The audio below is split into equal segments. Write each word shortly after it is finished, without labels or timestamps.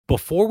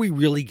Before we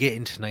really get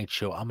into tonight's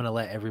show, I'm going to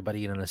let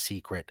everybody in on a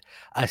secret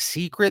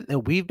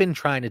that we've been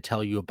trying to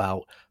tell you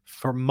about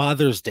for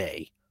Mother's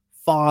Day,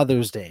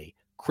 Father's Day,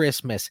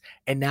 Christmas,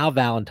 and now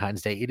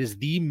Valentine's Day. It is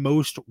the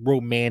most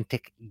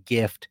romantic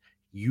gift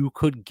you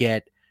could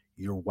get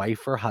your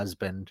wife or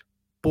husband,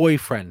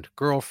 boyfriend,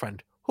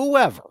 girlfriend,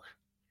 whoever.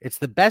 It's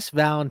the best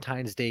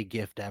Valentine's Day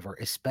gift ever,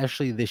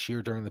 especially this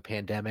year during the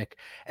pandemic.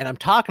 And I'm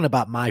talking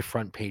about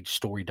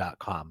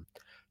myfrontpagestory.com.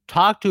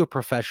 Talk to a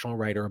professional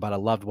writer about a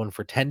loved one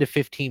for 10 to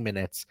 15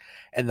 minutes,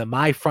 and the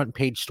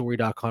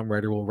myfrontpagestory.com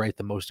writer will write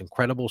the most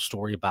incredible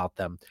story about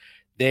them.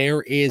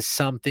 There is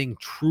something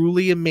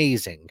truly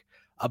amazing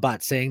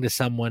about saying to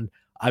someone,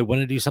 I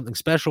want to do something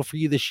special for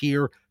you this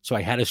year, so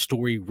I had a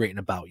story written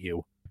about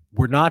you.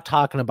 We're not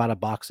talking about a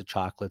box of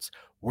chocolates.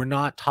 We're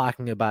not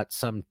talking about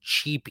some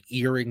cheap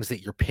earrings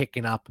that you're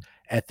picking up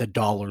at the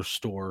dollar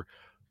store.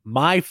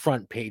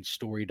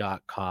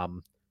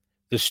 Myfrontpagestory.com.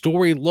 The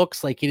story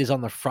looks like it is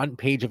on the front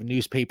page of a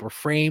newspaper,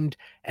 framed,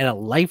 and a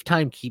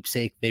lifetime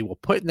keepsake they will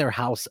put in their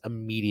house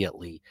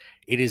immediately.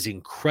 It is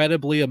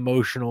incredibly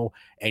emotional,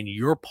 and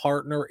your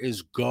partner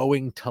is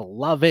going to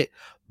love it.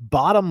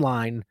 Bottom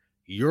line,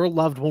 your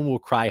loved one will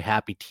cry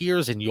happy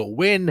tears, and you'll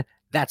win.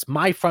 That's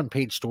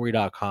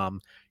myfrontpagestory.com.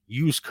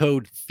 Use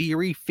code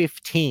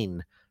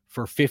Theory15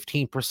 for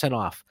 15%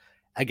 off.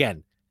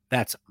 Again,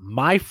 that's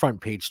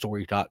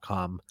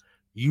myfrontpagestory.com.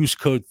 Use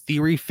code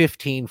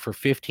Theory15 for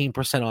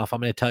 15% off. I'm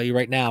going to tell you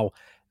right now,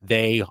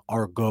 they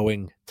are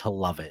going to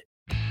love it.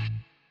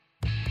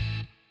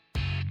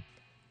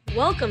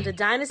 Welcome to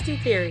Dynasty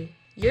Theory,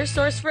 your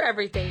source for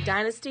everything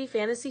Dynasty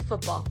Fantasy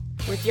Football.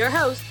 With your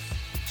hosts,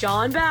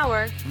 John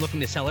Bauer. Looking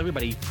to sell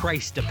everybody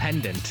price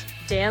dependent.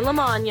 Dan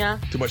Lamagna.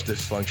 Too much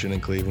dysfunction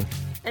in Cleveland.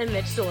 And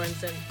Mitch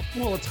Sorensen.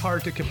 Well, it's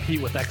hard to compete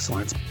with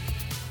excellence.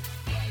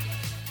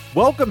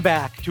 Welcome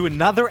back to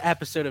another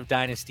episode of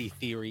Dynasty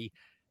Theory,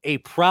 a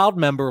proud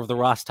member of the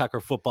Ross Tucker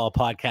Football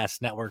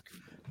Podcast Network.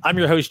 I'm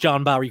your host,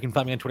 John Bauer. You can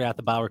find me on Twitter at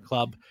the Bauer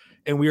Club.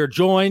 And we are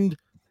joined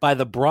by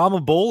the Brahma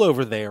Bull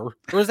over there.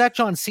 Or is that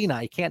John Cena?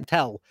 I can't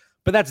tell.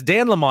 But that's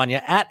Dan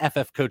Lamagna at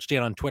FF Coach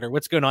Dan on Twitter.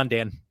 What's going on,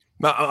 Dan?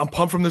 I'm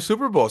pumped from the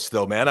Super Bowl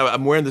still, man.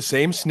 I'm wearing the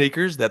same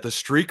sneakers that the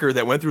streaker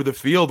that went through the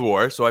field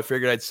wore. So I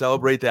figured I'd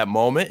celebrate that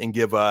moment and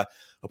give a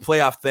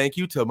playoff thank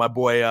you to my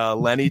boy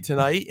Lenny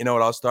tonight. You know,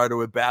 it all started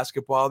with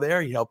basketball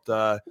there. He helped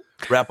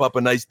wrap up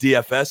a nice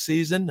DFS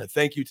season. A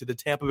thank you to the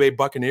Tampa Bay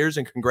Buccaneers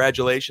and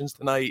congratulations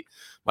tonight.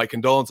 My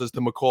condolences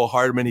to McCole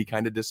Hardman. He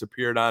kind of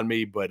disappeared on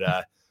me, but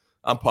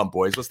I'm pumped,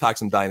 boys. Let's talk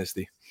some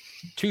Dynasty.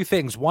 Two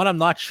things. One, I'm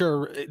not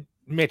sure.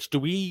 Mitch, do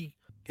we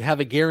have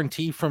a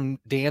guarantee from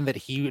Dan that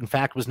he, in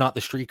fact, was not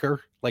the streaker?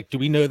 Like, do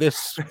we know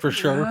this for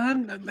sure?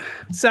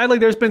 Sadly,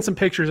 there's been some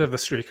pictures of the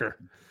streaker.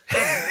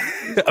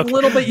 A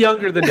little bit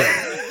younger than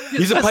Dan.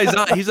 He's a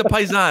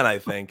paisan, I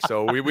think.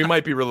 So we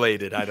might be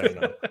related. I don't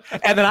know.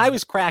 And then I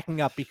was cracking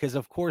up because,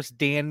 of course,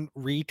 Dan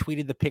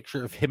retweeted the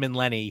picture of him and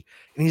Lenny,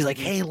 and he's like,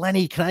 "Hey,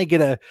 Lenny, can I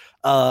get a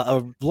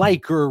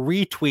like or a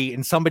retweet?"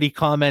 And somebody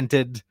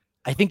commented,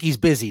 "I think he's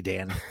busy,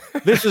 Dan."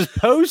 This is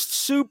post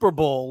Super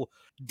Bowl.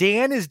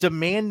 Dan is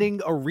demanding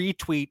a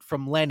retweet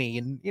from Lenny,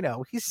 and, you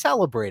know, he's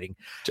celebrating.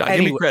 John,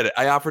 give me credit.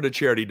 I offered a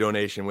charity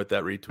donation with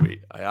that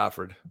retweet. I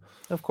offered.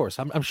 Of course.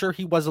 I'm sure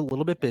he was a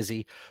little bit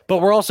busy,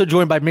 but we're also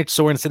joined by Mitch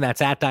Sorensen.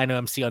 That's at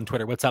DynoMC on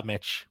Twitter. What's up,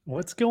 Mitch?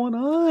 What's going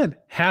on?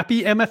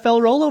 Happy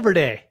MFL rollover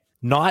day.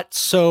 Not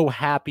so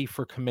happy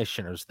for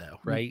commissioners, though,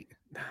 right?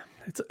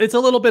 It's a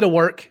little bit of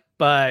work,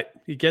 but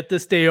you get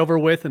this day over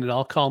with and it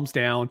all calms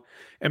down.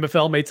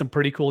 MFL made some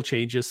pretty cool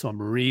changes, so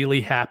I'm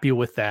really happy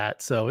with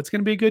that. So it's going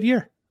to be a good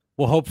year.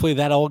 Well, hopefully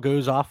that all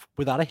goes off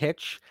without a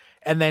hitch.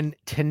 And then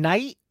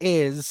tonight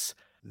is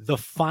the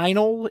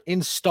final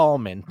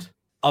installment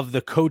of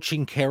the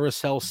coaching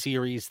carousel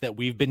series that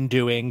we've been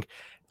doing.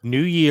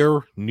 New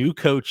year, new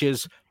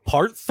coaches,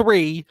 part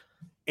 3.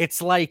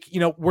 It's like, you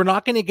know, we're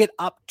not going to get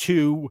up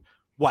to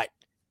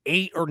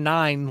 8 or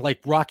 9,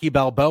 like Rocky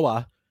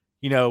Balboa,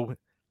 you know,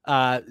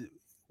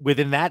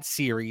 within that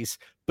series.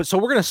 But so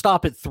we're going to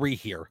stop at 3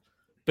 here.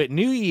 But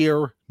new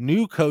year,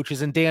 new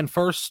coaches. And Dan,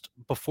 first,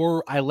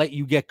 before I let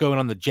you get going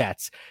on the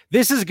Jets,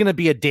 this is going to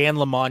be a Dan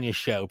Lamagna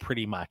show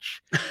pretty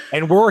much.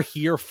 And we're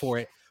here for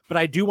it. But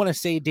I do want to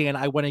say, Dan,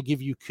 I want to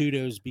give you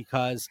kudos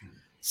because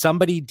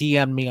somebody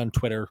DM'd me on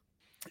Twitter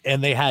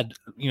and they had,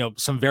 you know,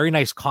 some very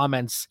nice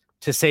comments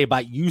to say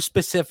about you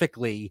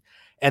specifically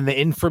and the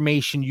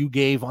information you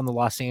gave on the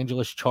Los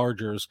Angeles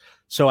Chargers.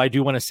 So I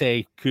do want to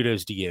say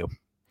kudos to you.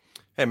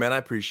 Hey, man, I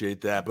appreciate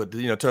that. But,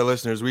 you know, to our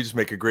listeners, we just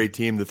make a great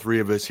team, the three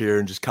of us here,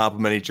 and just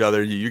compliment each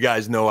other. You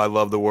guys know I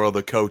love the world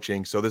of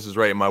coaching, so this is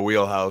right in my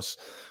wheelhouse.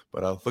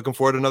 But looking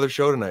forward to another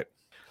show tonight.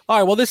 All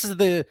right, well, this is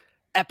the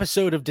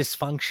episode of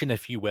dysfunction,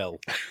 if you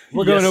will.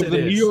 We're going over the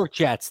New York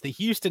Jets, the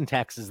Houston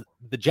Texans,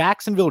 the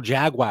Jacksonville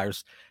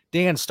Jaguars.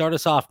 Dan, start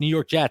us off. New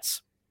York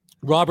Jets,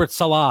 Robert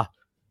Saleh.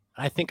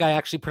 I think I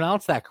actually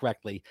pronounced that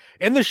correctly.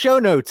 In the show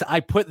notes,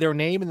 I put their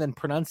name and then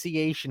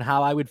pronunciation,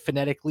 how I would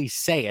phonetically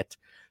say it.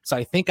 So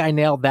I think I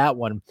nailed that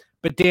one.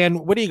 But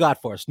Dan, what do you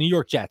got for us? New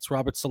York Jets,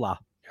 Robert Saleh.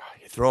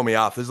 You throw me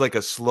off. This is like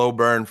a slow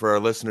burn for our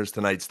listeners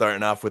tonight,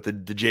 starting off with the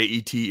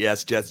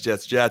Jets,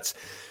 Jets.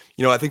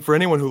 I think for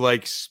anyone who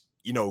likes,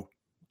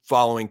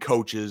 following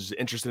coaches,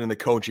 interested in the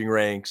coaching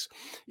ranks,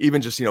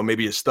 even just,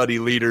 maybe a study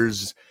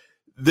leaders,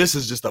 this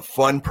is just a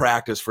fun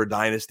practice for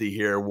Dynasty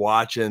here,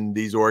 watching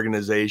these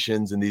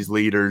organizations and these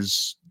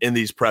leaders in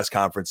these press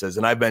conferences.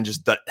 And I've been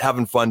just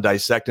having fun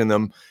dissecting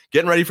them,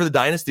 getting ready for the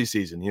Dynasty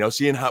season,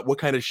 seeing what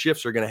kind of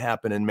shifts are going to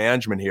happen in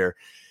management here.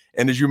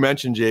 And as you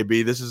mentioned,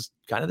 JB, this is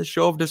kind of the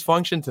show of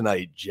dysfunction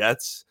tonight.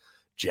 Jets,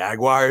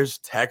 Jaguars,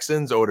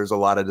 Texans. Oh, there's a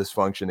lot of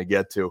dysfunction to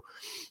get to.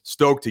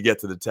 Stoked to get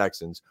to the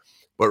Texans.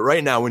 But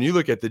right now, when you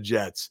look at the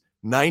Jets,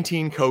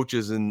 20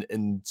 coaches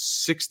in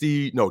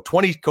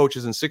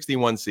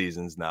 61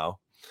 seasons now.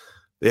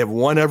 They have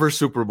one ever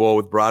Super Bowl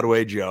with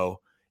Broadway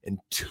Joe and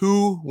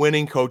 2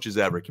 winning coaches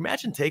ever. Can you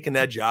imagine taking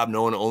that job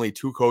knowing only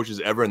 2 coaches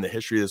ever in the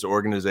history of this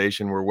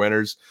organization were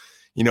winners?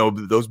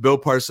 Those Bill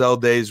Parcells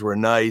days were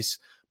nice,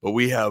 but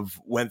we have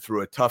went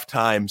through a tough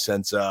time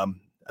since I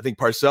think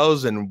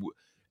Parcells and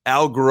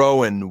Al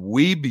Groh and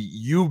Weeb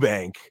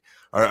Eubank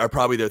are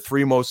probably their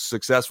 3 most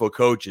successful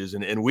coaches.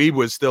 And Weeb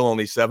was still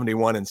only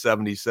 71 and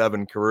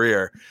 77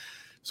 career.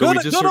 So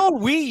good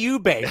old Wee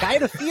Eubank. I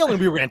had a feeling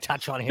we were going to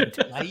touch on him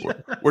tonight.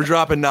 We're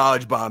dropping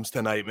knowledge bombs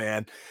tonight,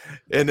 man.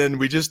 And then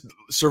we just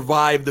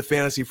survived the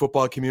fantasy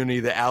football community,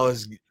 the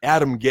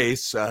Adam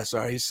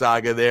Gase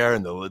saga there,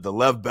 and the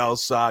Lev Bell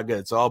saga.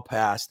 It's all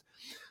past.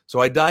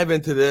 So I dive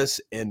into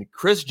this, and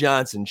Chris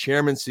Johnson,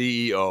 chairman,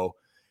 CEO,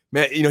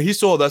 man, he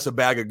sold us a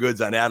bag of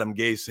goods on Adam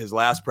Gase, his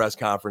last press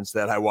conference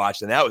that I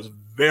watched, and that was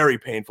very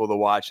painful to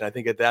watch. And I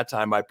think at that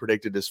time I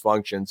predicted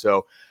dysfunction.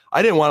 So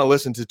I didn't want to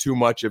listen to too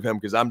much of him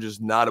because I'm just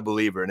not a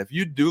believer. And if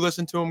you do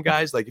listen to him,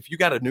 guys, like if you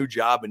got a new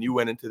job and you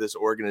went into this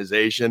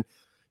organization,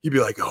 you'd be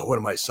like, oh, what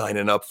am I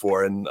signing up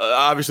for? And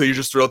obviously you're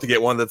just thrilled to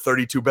get one of the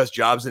 32 best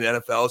jobs in the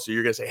NFL. So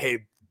you're going to say, hey,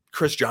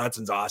 Chris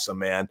Johnson's awesome,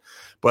 man.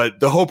 But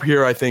the hope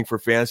here, I think, for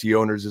fantasy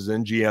owners is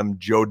in GM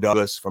Joe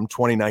Douglas from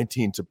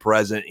 2019 to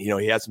present. He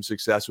had some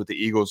success with the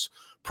Eagles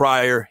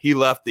prior. He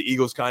left. The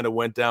Eagles kind of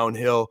went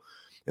downhill,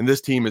 and this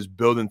team is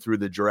building through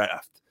the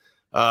draft.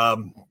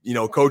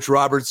 Coach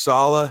Robert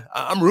Saleh,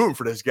 I'm rooting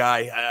for this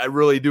guy. I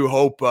really do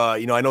hope,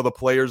 I know the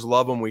players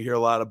love him. We hear a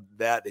lot of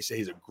that. They say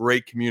he's a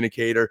great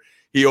communicator.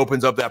 He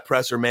opens up that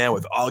presser, man,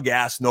 with all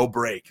gas, no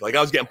brake. Like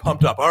I was getting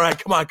pumped up. All right,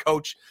 come on,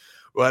 coach.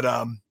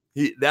 But,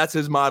 that's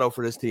his motto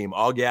for this team.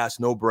 All gas,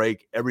 no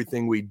brake,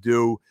 everything we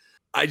do.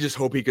 I just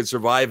hope he could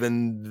survive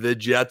in the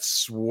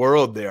Jets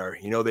world there.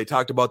 They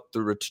talked about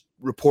the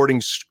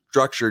reporting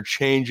structure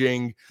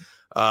changing.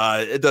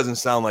 It doesn't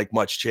sound like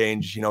much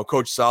change.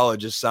 Coach Saleh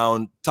just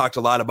talked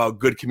a lot about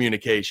good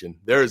communication.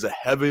 There is a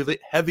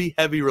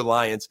heavy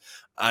reliance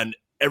on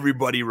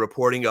everybody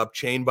reporting up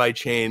chain by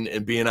chain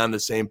and being on the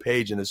same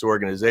page in this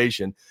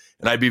organization.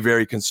 And I'd be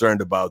very concerned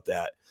about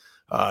that.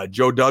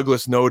 Joe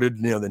Douglas noted,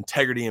 the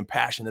integrity and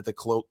passion that the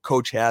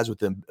coach has with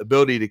the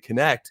ability to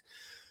connect,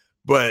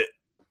 but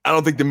I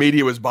don't think the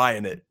media was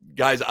buying it.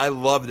 Guys, I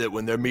loved it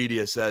when their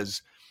media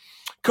says,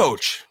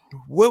 Coach,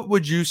 what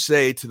would you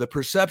say to the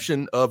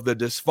perception of the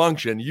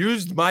dysfunction?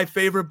 Used my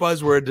favorite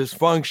buzzword,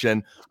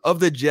 dysfunction,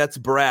 of the Jets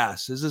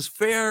brass. Is this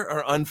fair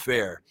or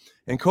unfair?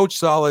 And Coach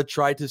Saleh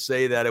tried to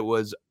say that it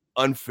was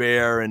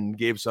unfair and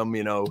gave some,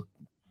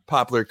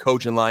 popular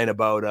coaching line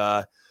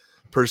about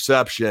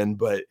perception,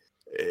 but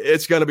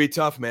it's going to be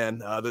tough, man.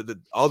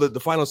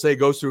 The final say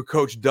goes through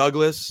Coach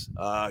Douglas.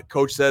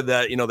 Coach said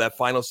that, that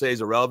final say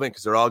is irrelevant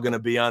because they're all going to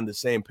be on the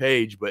same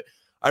page. But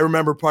I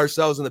remember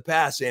Parcells in the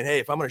past saying, hey,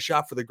 if I'm going to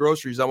shop for the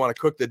groceries, I want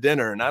to cook the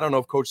dinner. And I don't know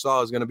if Coach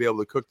Saleh is going to be able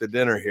to cook the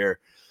dinner here.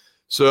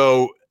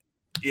 So,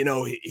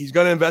 he's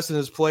going to invest in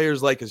his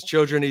players like his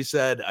children, he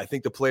said. I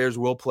think the players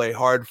will play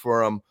hard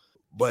for him.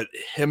 But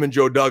him and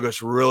Joe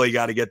Douglas really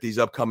got to get these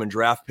upcoming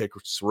draft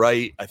picks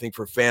right. I think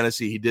for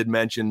fantasy, he did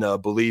mention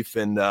belief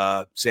in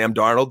Sam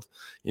Darnold.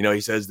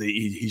 He says that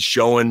he's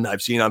showing,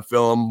 I've seen on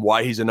film,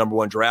 why he's a number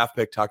 1 draft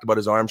pick, talked about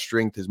his arm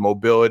strength, his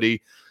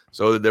mobility.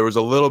 So there was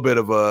a little bit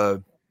of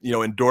a,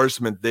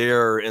 endorsement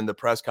there in the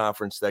press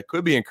conference that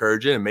could be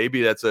encouraging. And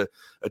maybe that's a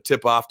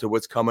tip off to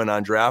what's coming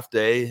on draft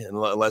day,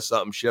 unless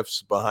something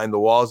shifts behind the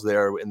walls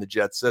there in the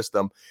Jet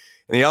system.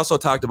 And he also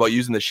talked about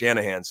using the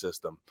Shanahan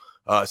system.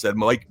 Said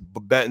Mike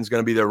Benton's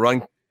going to be their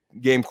run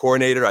game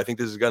coordinator. I think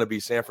this is going to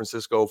be San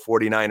Francisco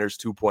 49ers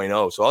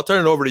 2.0. So I'll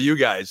turn it over to you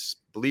guys.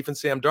 Belief in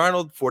Sam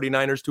Darnold,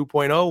 49ers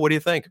 2.0. What do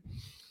you think?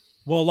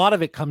 Well, a lot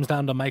of it comes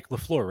down to Mike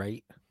LaFleur,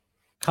 right?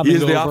 He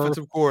is the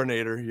offensive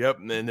coordinator. Yep.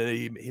 And then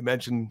he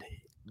mentioned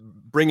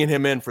bringing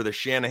him in for the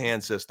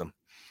Shanahan system.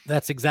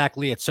 That's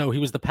exactly it. So he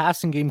was the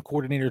passing game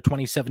coordinator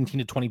 2017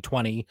 to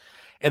 2020,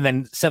 and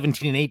then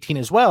 17 and 18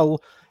 as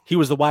well. He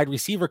was the wide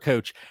receiver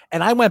coach.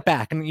 And I went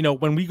back and,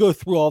 when we go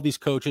through all these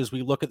coaches,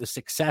 we look at the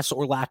success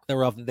or lack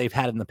thereof that they've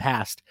had in the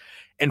past.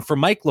 And for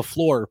Mike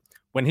LaFleur,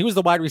 when he was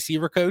the wide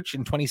receiver coach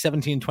in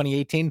 2017 and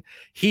 2018,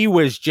 he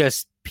was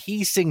just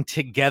piecing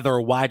together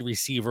a wide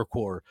receiver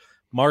core.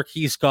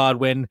 Marquise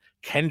Godwin,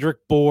 Kendrick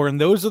Bourne,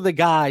 those are the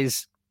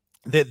guys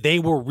that they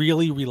were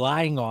really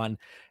relying on.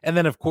 And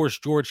then, of course,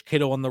 George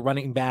Kittle and the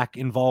running back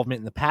involvement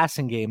in the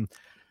passing game.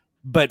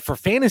 But for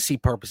fantasy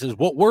purposes,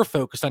 what we're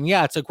focused on,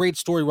 yeah, it's a great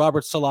story.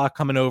 Robert Salah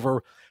coming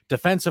over,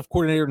 defensive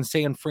coordinator in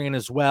San Fran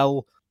as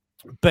well.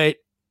 But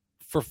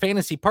for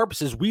fantasy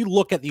purposes, we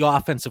look at the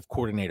offensive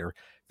coordinator.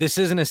 This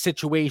isn't a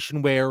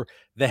situation where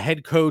the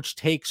head coach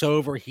takes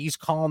over. He's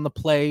calling the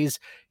plays.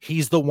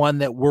 He's the one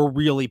that we're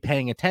really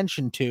paying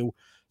attention to.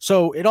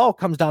 So it all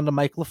comes down to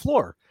Mike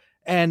LaFleur.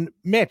 And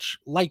Mitch,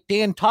 like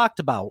Dan talked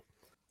about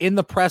in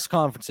the press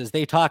conferences,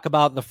 they talk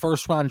about the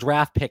first round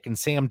draft pick and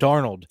Sam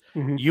Darnold.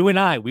 Mm-hmm. You and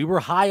I, we were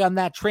high on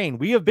that train.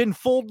 We have been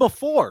fooled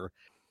before.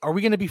 Are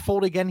we going to be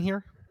fooled again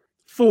here?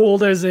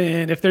 Fooled as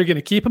in if they're going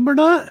to keep him or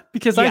not?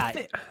 Because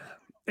yeah.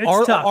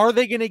 Are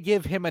they going to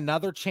give him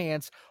another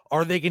chance?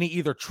 Are they going to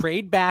either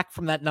trade back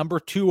from that number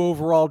 2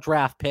 overall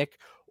draft pick,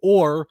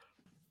 or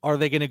are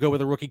they going to go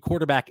with a rookie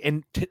quarterback?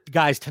 And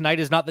guys, tonight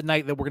is not the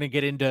night that we're going to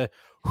get into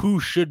who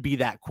should be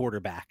that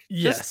quarterback.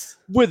 Yes. Just,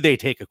 would they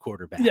take a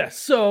quarterback? Yes.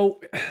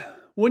 So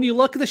when you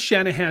look at the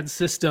Shanahan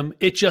system,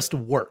 it just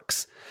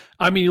works.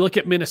 I mean, you look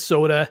at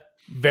Minnesota,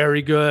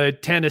 very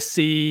good.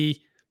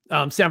 Tennessee,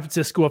 San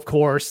Francisco, of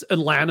course,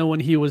 Atlanta when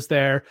he was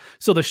there.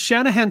 So the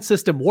Shanahan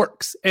system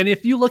works. And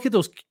if you look at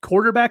those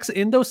quarterbacks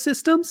in those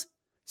systems,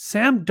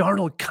 Sam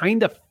Darnold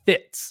kind of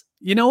fits.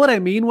 You know what I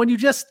mean? When you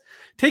just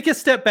take a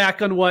step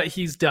back on what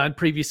he's done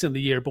previous in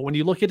the year, but when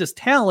you look at his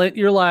talent,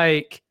 you're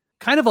like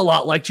kind of a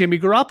lot like Jimmy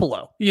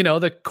Garoppolo, you know,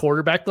 the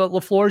quarterback that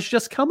LaFleur is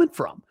just coming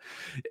from.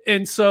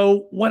 And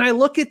so when I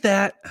look at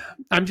that,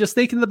 I'm just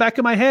thinking in the back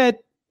of my head,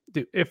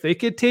 dude, if they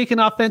could take an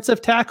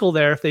offensive tackle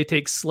there, if they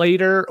take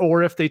Slater,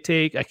 or if they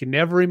take, I can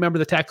never remember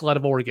the tackle out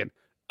of Oregon.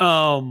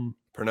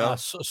 Purnell?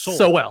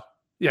 Sowell.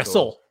 Yeah,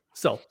 Sowell.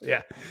 So,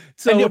 yeah.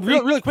 So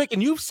really quick,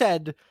 and you've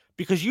said,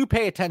 because you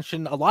pay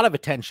a lot of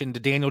attention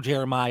to Daniel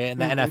Jeremiah and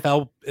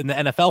the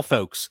NFL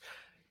folks,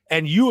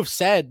 and you have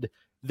said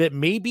that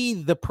maybe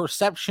the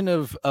perception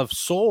of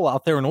Sowell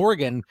out there in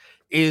Oregon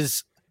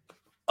is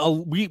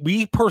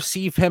we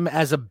perceive him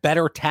as a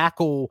better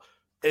tackle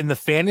in the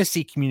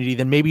fantasy community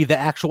than maybe the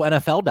actual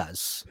NFL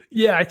does.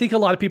 Yeah, I think a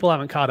lot of people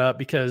haven't caught up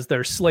because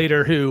there's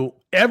Slater, who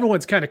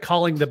everyone's kind of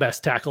calling the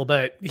best tackle,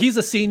 but he's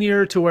a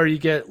senior to where you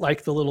get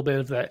like the little bit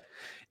of that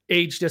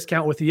age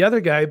discount with the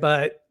other guy.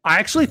 But I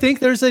actually think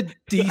there's a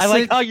decent. I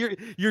like how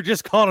you're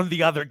just calling him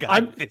the other guy,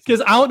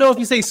 because I don't know if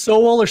you say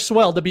Sowell or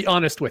Swell, to be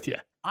honest with you.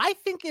 I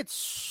think it's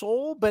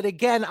Soul, but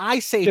again, I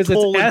say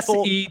Toll. It's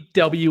Sewell.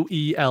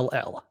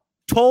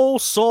 Toll,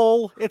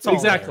 Soul. It's all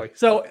exactly. There.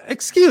 So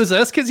excuse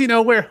us, because you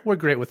know we're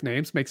great with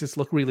names, makes us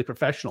look really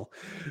professional.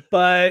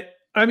 But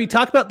I mean,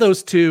 talk about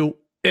those two.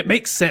 It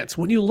makes sense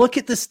when you look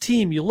at this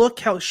team. You look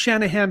how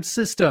Shanahan's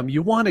system.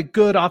 You want a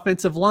good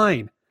offensive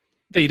line.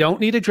 They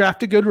don't need to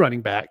draft a good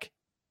running back.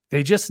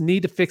 They just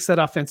need to fix that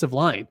offensive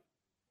line.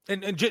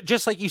 And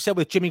just like you said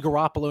with Jimmy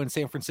Garoppolo in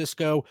San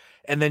Francisco,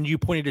 and then you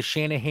pointed to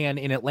Shanahan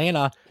in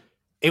Atlanta,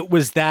 it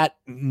was that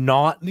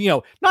not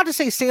to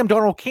say Sam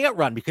Darnold can't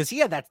run, because he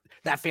had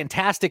that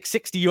fantastic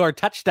 60-yard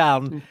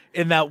touchdown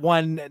in that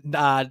one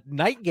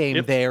night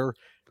game there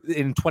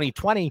in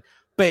 2020.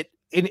 But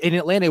in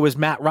Atlanta, it was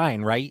Matt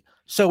Ryan, right?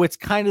 So it's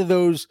kind of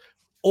those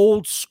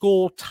old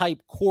school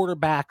type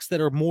quarterbacks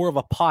that are more of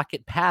a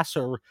pocket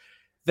passer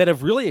that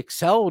have really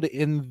excelled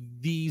in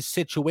these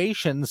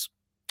situations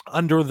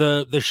under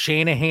the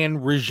Shanahan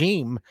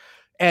regime.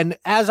 And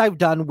as I've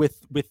done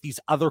with these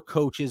other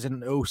coaches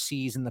and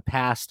OCs in the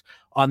past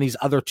on these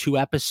other 2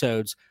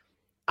 episodes,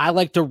 I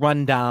like to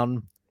run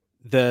down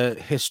the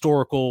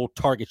historical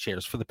target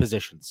shares for the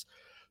positions.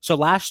 So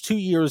last 2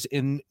 years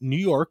in New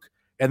York,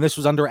 and this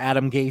was under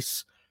Adam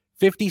Gase,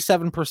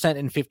 57%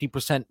 and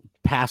 50%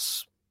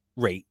 pass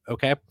rate.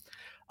 Okay.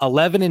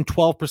 11 and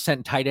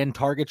 12% tight end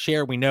target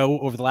share. We know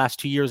over the last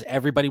 2 years,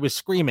 everybody was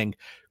screaming,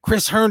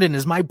 Chris Herndon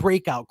is my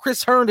breakout.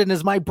 Chris Herndon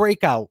is my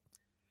breakout.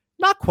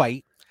 Not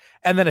quite.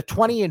 And then a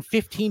 20 and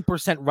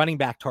 15% running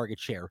back target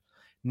share.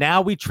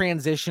 Now we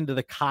transition to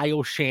the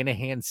Kyle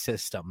Shanahan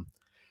system.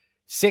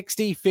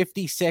 60,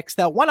 56,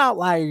 that one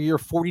outlier year,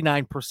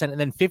 49%, and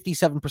then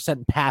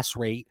 57% pass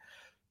rate,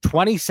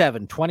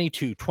 27,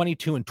 22,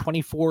 22, and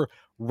 24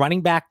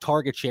 running back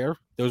target share.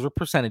 Those were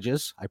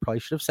percentages. I probably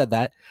should have said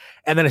that.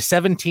 And then a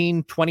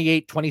 17,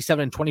 28,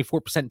 27, and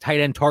 24% tight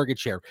end target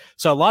share.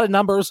 So a lot of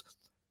numbers,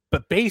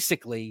 but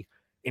basically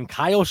in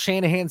Kyle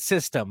Shanahan's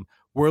system,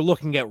 we're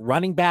looking at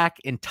running back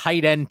and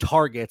tight end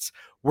targets,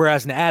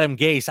 whereas in Adam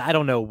Gase, I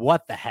don't know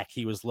what the heck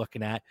he was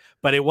looking at,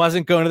 but it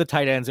wasn't going to the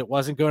tight ends. It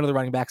wasn't going to the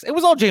running backs. It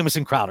was all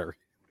Jamison Crowder.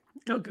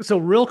 So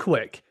real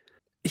quick,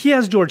 he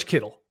has George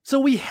Kittle. So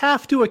we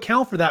have to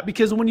account for that,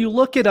 because when you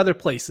look at other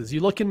places, you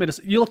look in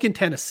Minnesota, you look in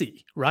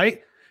Tennessee,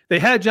 right? They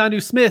had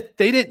Jonnu Smith.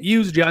 They didn't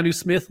use Jonnu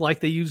Smith like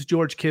they used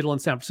George Kittle in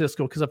San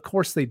Francisco, because of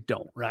course they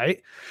don't,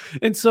 right?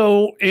 And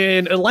so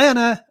in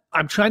Atlanta,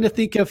 I'm trying to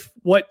think of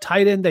what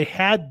tight end they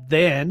had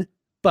then,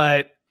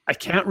 but I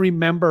can't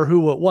remember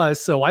who it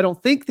was. So I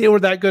don't think they were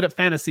that good at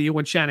fantasy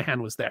when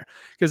Shanahan was there,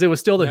 because it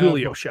was still the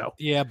Julio show.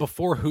 Yeah,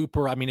 before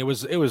Hooper, I mean, it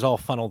was all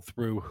funneled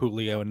through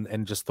Julio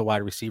and just the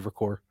wide receiver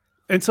core.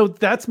 And so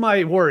that's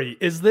my worry.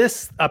 Is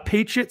this a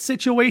Patriot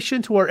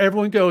situation to where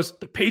everyone goes,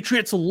 the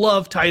Patriots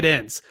love tight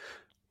ends?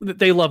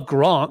 They love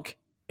Gronk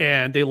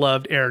and they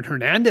loved Aaron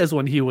Hernandez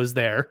when he was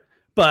there.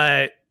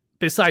 But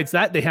besides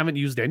that, they haven't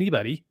used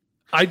anybody.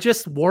 I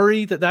just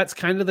worry that that's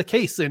kind of the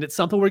case. And it's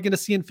something we're going to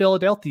see in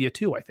Philadelphia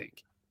too, I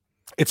think.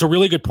 It's a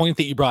really good point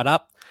that you brought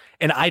up.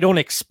 And I don't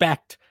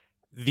expect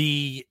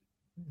the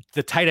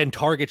tight end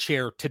target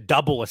share to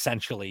double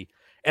essentially,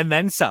 and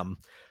then some.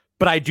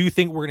 But I do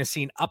think we're going to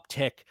see an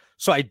uptick.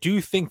 So I do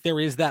think there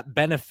is that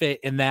benefit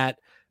in that,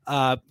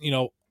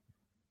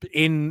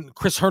 in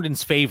Chris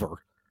Herndon's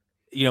favor.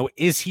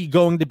 Is he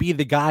going to be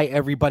the guy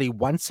everybody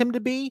wants him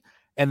to be?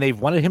 And they've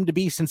wanted him to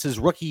be since his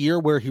rookie year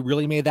where he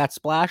really made that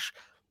splash?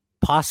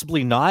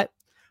 Possibly not.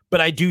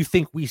 But I do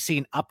think we see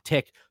an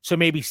uptick. So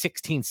maybe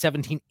 16,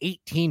 17,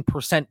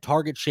 18%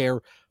 target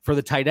share for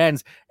the tight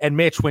ends. And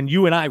Mitch, when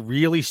you and I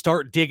really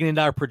start digging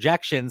into our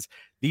projections,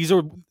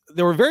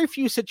 there were very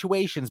few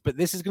situations, but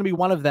this is going to be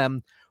one of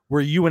them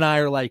where you and I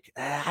are like,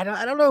 I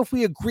don't know if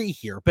we agree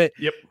here. But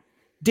yep.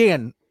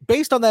 Dan,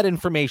 based on that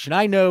information,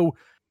 I know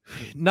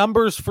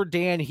numbers for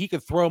Dan, he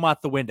could throw them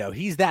out the window.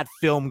 He's that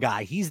film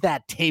guy. He's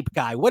that tape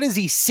guy. What does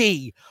he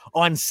see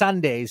on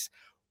Sundays?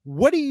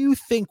 What do you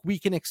think we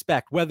can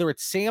expect, whether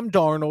it's Sam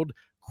Darnold,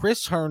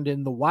 Chris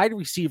Herndon, the wide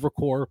receiver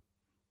core?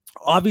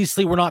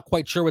 Obviously, we're not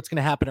quite sure what's going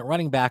to happen at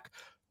running back.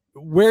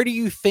 Where do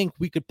you think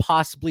we could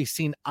possibly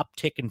see an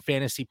uptick in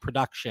fantasy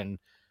production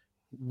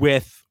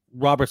with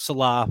Robert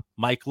Saleh,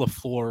 Mike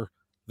LaFleur,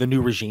 the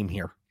new regime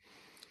here?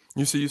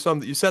 You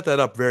set that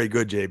up very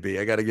good, JB.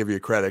 I got to give you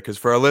credit because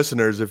for our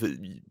listeners,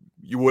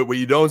 what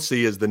you don't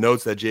see is the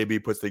notes that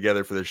JB puts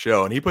together for the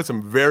show, and he put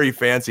some very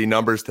fancy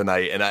numbers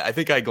tonight. And I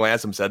think I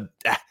glanced and said,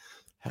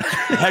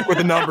 heck with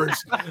the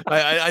numbers.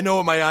 I know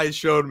what my eyes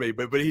showed me,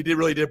 but he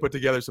really did put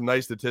together some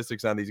nice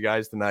statistics on these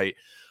guys tonight.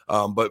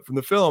 But from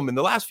the film, in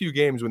the last few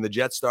games when the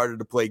Jets started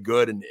to play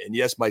good, and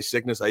yes, my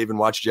sickness, I even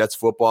watched Jets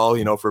football,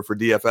 for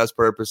DFS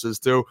purposes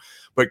too.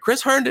 But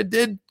Chris Herndon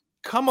did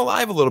come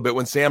alive a little bit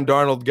when Sam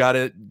Darnold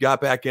got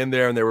back in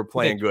there and they were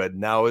playing good.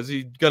 Now, is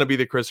he going to be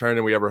the Chris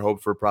Herndon we ever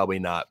hoped for? Probably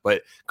not.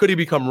 But could he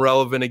become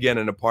relevant again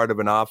and a part of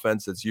an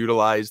offense that's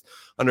utilized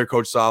under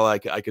Coach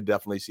Saleh? I could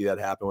definitely see that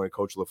happen when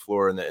Coach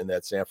LaFleur in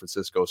that San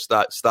Francisco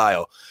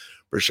style.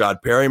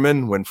 Rashad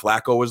Perryman, when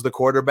Flacco was the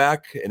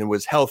quarterback and it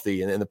was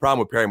healthy, and the problem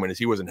with Perryman is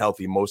he wasn't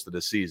healthy most of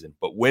the season.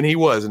 But when he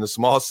was in a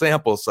small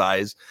sample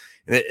size,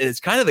 and it's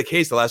kind of the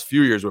case the last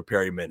few years with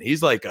Perryman,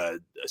 he's like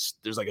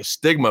there's like a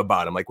stigma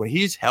about him. Like when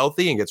he's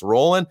healthy and gets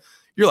rolling,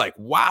 you're like,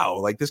 wow,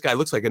 like this guy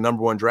looks like a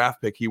number one draft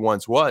pick he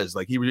once was.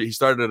 Like he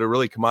started to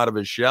really come out of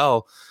his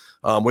shell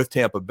with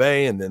Tampa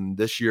Bay, and then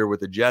this year with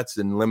the Jets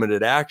in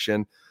limited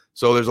action.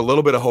 So there's a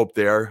little bit of hope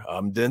there.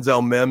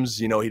 Denzel Mims,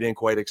 he didn't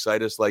quite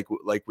excite us like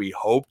we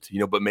hoped,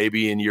 but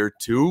maybe in year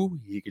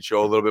 2 he could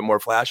show a little bit more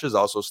flashes,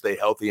 also stay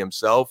healthy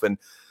himself. And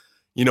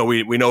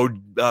we know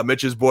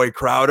Mitch's boy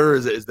Crowder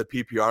is the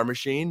PPR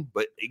machine,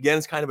 but again,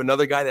 it's kind of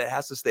another guy that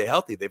has to stay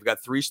healthy. They've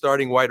got 3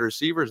 starting wide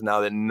receivers now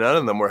that none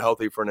of them were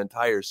healthy for an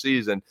entire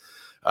season.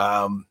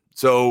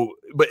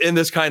 But in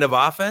this kind of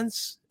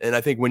offense, and I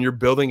think when you're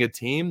building a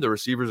team, the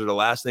receivers are the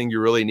last thing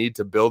you really need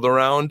to build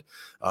around.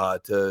 I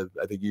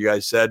think you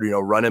guys said,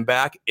 running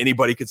back,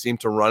 anybody could seem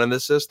to run in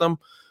this system.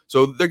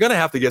 So they're going to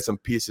have to get some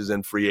pieces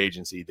in free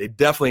agency. They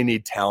definitely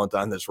need talent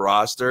on this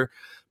roster.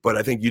 But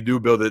I think you do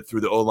build it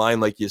through the O-line,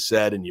 like you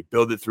said, and you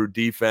build it through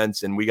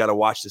defense, and we got to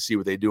watch to see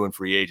what they do in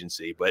free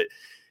agency. But,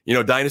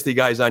 dynasty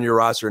guys on your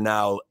roster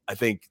now, I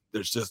think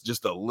there's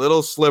just a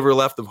little sliver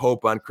left of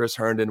hope on Chris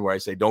Herndon where I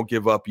say don't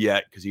give up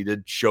yet because he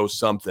did show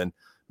something.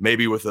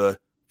 Maybe with a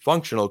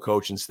functional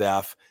coaching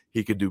staff,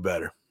 he could do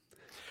better.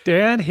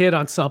 Dan hit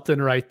on something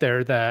right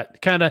there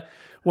that kind of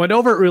went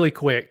over it really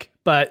quick.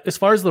 But as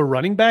far as the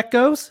running back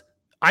goes,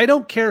 I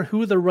don't care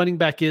who the running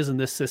back is in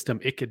this system.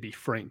 It could be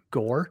Frank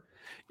Gore.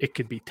 It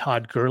could be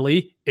Todd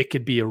Gurley. It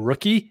could be a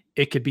rookie.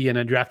 It could be an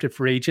undrafted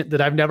free agent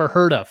that I've never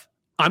heard of.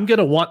 I'm going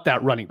to want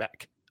that running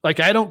back. Like,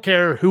 I don't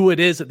care who it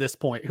is at this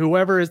point.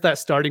 Whoever is that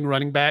starting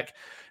running back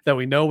that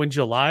we know in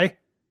July,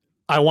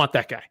 I want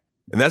that guy.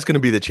 And that's going to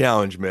be the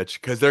challenge, Mitch,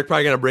 because they're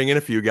probably going to bring in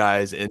a few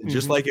guys. And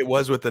just like it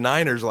was with the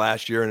Niners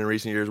last year and in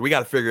recent years, we got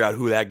to figure out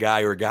who that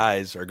guy or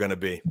guys are going to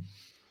be.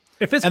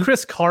 If it's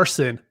Chris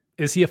Carson,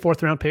 is he a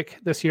 4th-round pick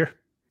this year?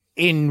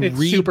 In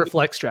super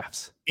flex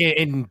drafts.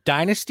 In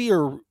Dynasty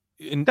or...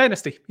 In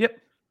Dynasty, yep.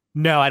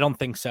 No, I don't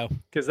think so.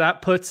 Because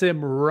that puts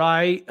him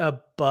right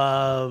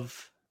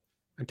above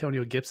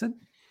Antonio Gibson.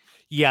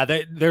 Yeah,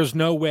 there's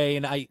no way.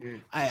 And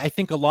I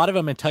think a lot of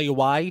them, and tell you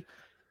why,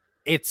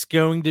 it's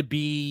going to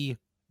be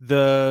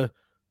the,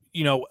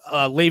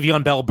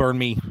 Le'Veon Bell burn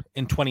me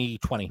in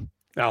 2020.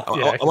 Oh,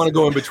 yeah, I want to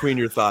go in between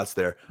your thoughts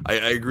there. I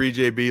agree,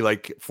 JB,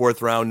 like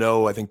 4th round,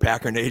 no. I think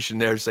Packer Nation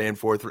there saying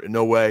 4th,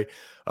 no way.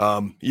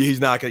 You're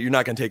not going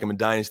to take him in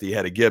Dynasty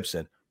ahead of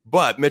Gibson.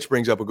 But Mitch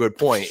brings up a good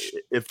point.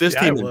 If this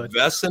team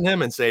invests in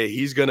him and say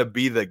he's going to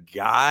be the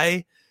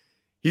guy,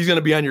 he's going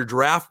to be on your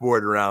draft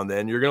board around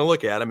then. You're going to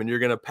look at him and you're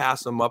going to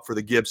pass him up for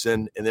the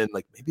Gibson, and then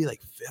maybe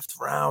 5th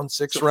round,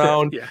 6th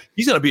round. Yeah.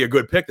 He's going to be a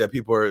good pick that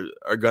people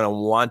are going to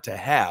want to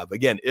have.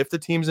 Again, if the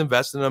team's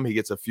invested in him, he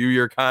gets a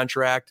few-year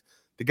contract.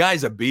 The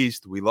guy's a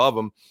beast. We love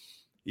him.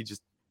 He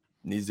just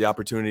needs the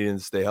opportunity to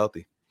stay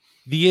healthy.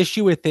 The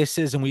issue with this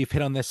is, and we've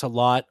hit on this a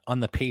lot on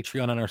the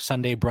Patreon on our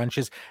Sunday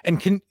brunches,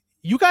 and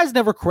you guys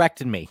never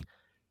corrected me.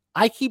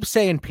 I keep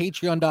saying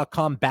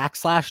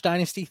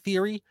patreon.com/Dynasty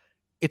Theory.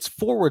 It's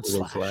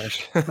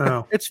 //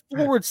 Oh. It's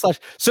 //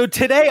 So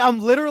today I'm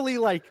literally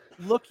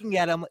looking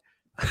at him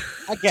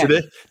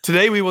again.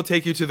 Today we will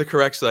take you to the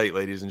correct site,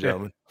 ladies and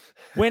gentlemen.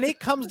 When it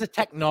comes to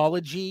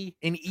technology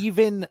and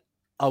even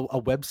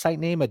a website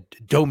name, a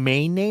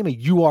domain name, a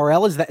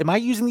URL, am I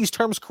using these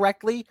terms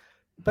correctly?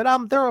 But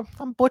I'm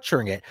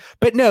butchering it.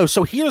 But no,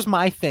 so here's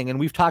my thing, and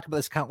we've talked about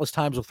this countless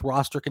times with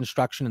roster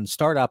construction and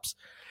startups.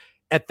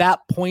 At that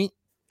point,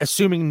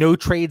 assuming no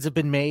trades have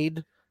been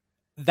made,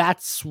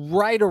 that's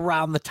right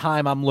around the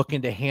time I'm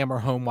looking to hammer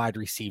home wide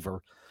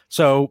receiver.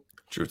 So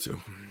true too.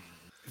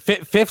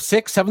 5th,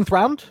 6th, 7th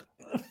round?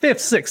 5th,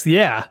 6th,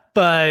 yeah.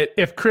 But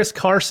if Chris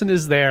Carson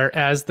is there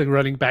as the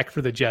running back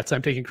for the Jets,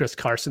 I'm taking Chris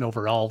Carson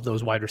over all of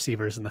those wide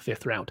receivers in the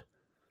 5th round.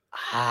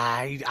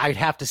 I'd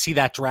have to see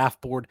that draft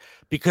board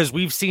because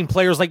we've seen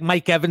players like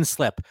Mike Evans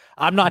slip.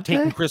 I'm not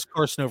taking Chris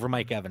Carson over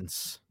Mike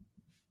Evans.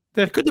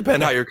 It could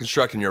depend how you're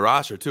constructing your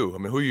roster too. I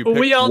mean, who you pick.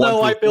 We all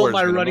know I build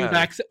my running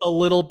backs a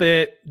little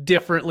bit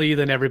differently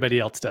than everybody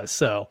else does.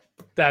 So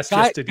that's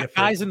just a different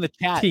guys in the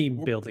chat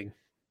team building.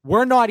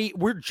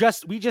 We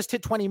just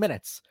hit 20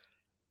 minutes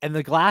and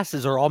the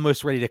glasses are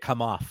almost ready to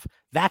come off.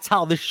 That's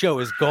how this show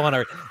is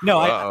going.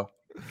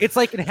 It's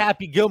like in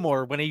Happy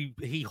Gilmore when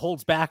he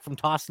holds back from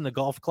tossing the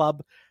golf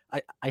club.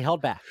 I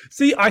held back.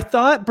 See, I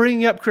thought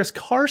bringing up Chris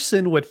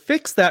Carson would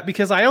fix that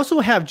because I also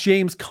have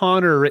James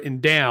Conner written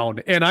down,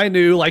 and I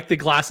knew the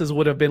glasses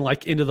would have been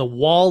into the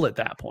wall at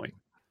that point.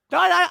 No,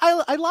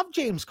 I love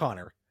James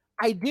Conner.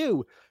 I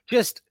do.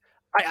 Just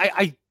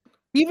I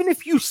even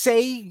if you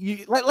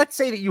say let's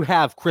say that you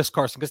have Chris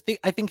Carson, because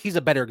I think he's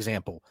a better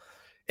example.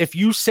 If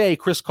you say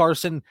Chris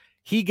Carson,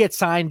 he gets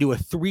signed to a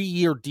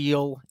 3-year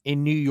deal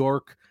in New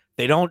York.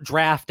 They don't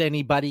draft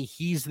anybody.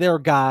 He's their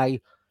guy.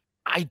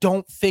 I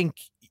don't think,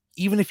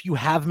 even if you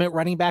have him at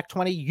running back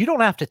 20, you don't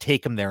have to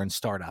take him there in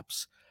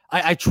startups.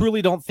 I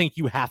truly don't think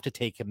you have to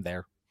take him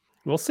there.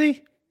 We'll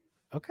see.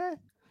 Okay.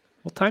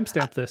 We'll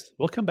timestamp this.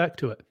 We'll come back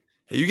to it.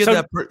 Hey, you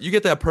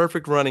get that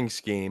perfect running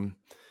scheme,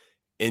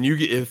 and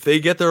if they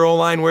get their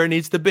O-line where it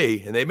needs to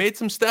be, and they made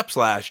some steps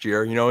last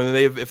year, and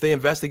if they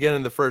invest again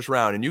in the first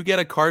round, and you get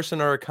a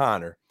Carson or a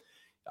Connor,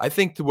 I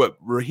think what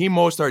Raheem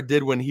Mostert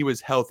did when he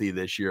was healthy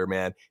this year,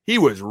 man, he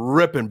was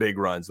ripping big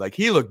runs.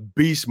 He looked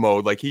beast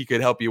mode, he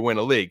could help you win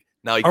a league.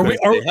 Now he couldn't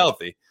stay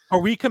healthy. Are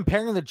we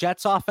comparing the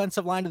Jets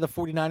offensive line to the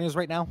 49ers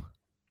right now?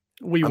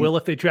 We will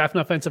if they draft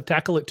an offensive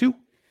tackle at 2.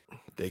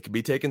 They could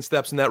be taking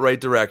steps in that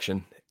right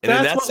direction. And that's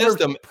in that what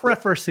system, we're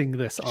prefacing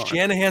this on.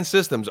 Shanahan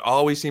systems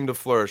always seem to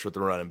flourish with the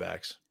running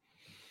backs.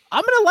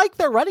 I'm going to like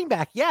their running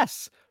back,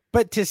 yes.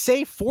 But to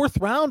say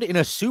 4th round in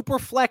a super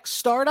flex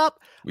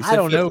startup, I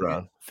don't know.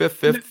 Round.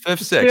 Fifth,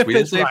 6th. We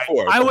didn't say right.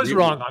 4th. I was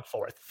wrong on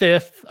 4th.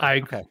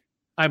 5th.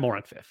 I'm more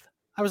on 5th.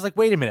 I was like,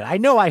 wait a minute. I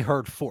know I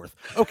heard 4th.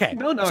 Okay.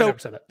 No, so I never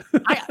said it.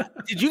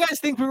 Did you guys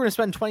think we were going to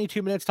spend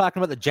 22 minutes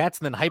talking about the Jets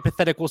and then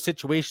hypothetical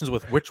situations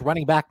with which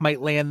running back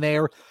might land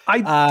there?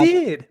 I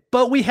did,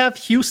 but we have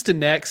Houston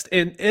next,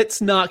 and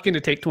it's not going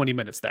to take 20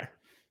 minutes there.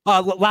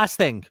 Last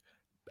thing.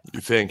 You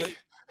think?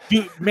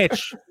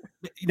 Mitch.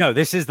 No,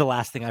 this is the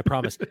last thing, I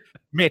promise.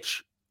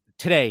 Mitch,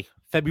 today,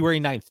 February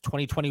 9th,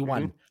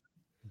 2021,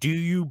 do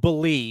you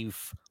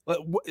believe,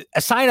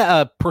 assign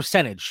a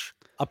percentage,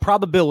 a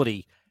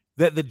probability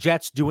that the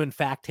Jets do in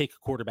fact take a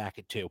quarterback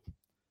at 2?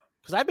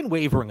 Because I've been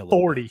wavering a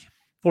little.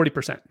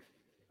 40%.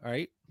 All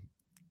right.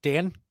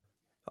 Dan?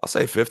 I'll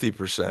say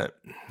 50%.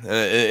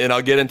 And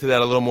I'll get into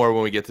that a little more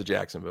when we get to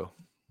Jacksonville.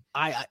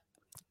 I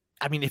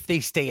mean, if they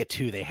stay at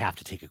 2, they have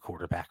to take a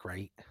quarterback,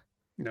 right?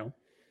 No.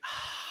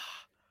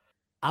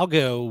 I'll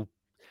go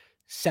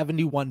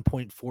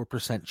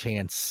 71.4%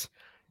 chance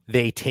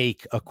they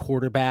take a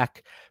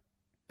quarterback.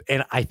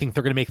 And I think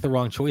they're going to make the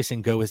wrong choice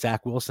and go with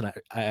Zach Wilson.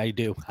 I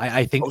do.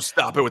 I think. Oh,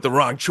 stop it with the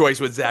wrong choice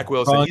with Zach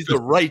Wilson. He's the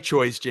right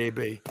choice,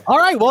 JB. All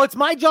right. Well, it's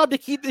my job to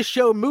keep this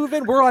show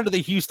moving. We're on to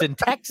the Houston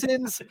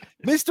Texans.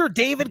 Mr.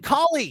 David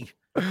Culley.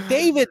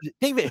 David,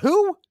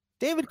 who?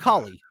 David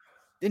Culley.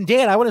 And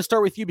Dan, I want to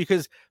start with you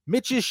because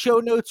Mitch's show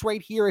notes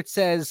right here, it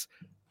says,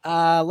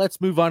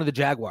 let's move on to the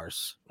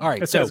Jaguars. All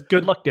right. It says,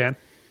 good luck, Dan.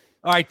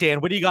 All right,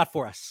 Dan, what do you got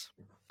for us?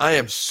 I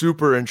am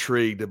super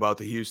intrigued about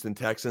the Houston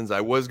Texans.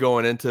 I was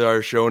going into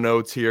our show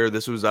notes here.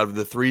 This was out of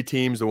the 3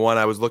 teams, the one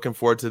I was looking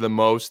forward to the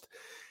most.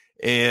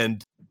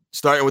 And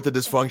starting with the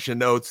dysfunction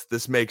notes,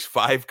 this makes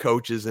 5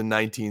 coaches in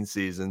 19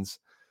 seasons.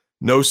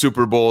 No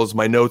Super Bowls.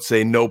 My notes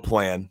say no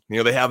plan.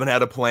 They haven't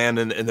had a plan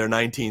in their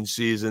 19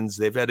 seasons.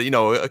 They've had,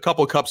 a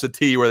couple cups of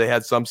tea where they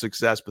had some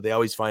success, but they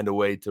always find a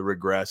way to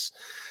regress.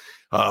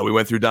 We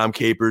went through Dom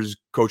Capers,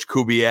 Coach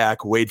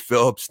Kubiak, Wade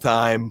Phillips'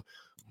 time.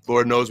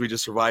 Lord knows we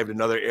just survived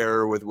another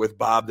error with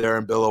Bob there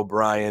and Bill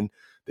O'Brien.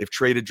 They've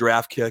traded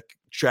draft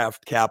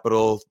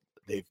capital.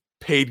 They've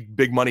paid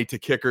big money to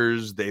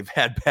kickers. They've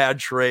had bad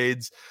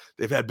trades.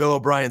 They've had Bill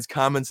O'Brien's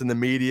comments in the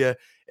media,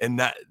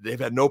 and they've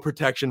had no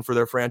protection for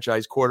their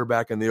franchise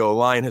quarterback and the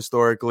O-line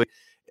historically.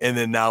 And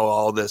then now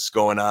all this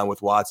going on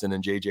with Watson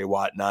and J.J.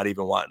 Watt not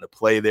even wanting to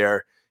play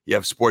there. You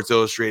have Sports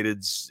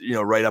Illustrated's,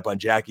 write up on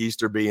Jack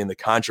Easterby, and the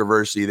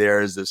controversy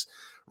there is this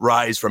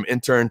rise from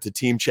intern to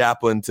team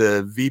chaplain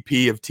to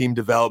VP of team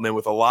development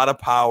with a lot of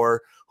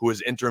power, who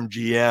is interim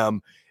GM.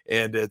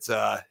 And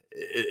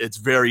it's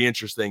very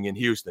interesting in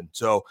Houston.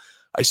 So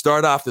I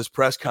start off this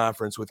press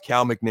conference with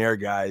Cal McNair,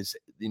 guys,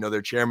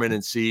 their chairman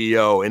and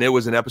CEO, and it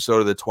was an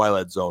episode of The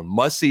Twilight Zone.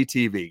 Must-see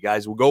TV.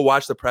 Guys, we'll go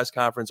watch the press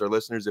conference, our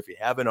listeners, if you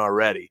haven't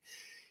already.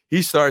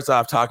 He starts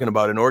off talking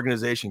about an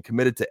organization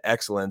committed to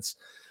excellence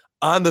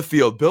on the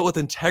field, built with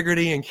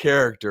integrity and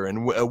character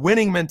and a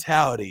winning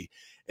mentality.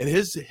 And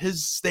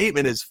his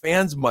statement is,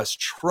 fans must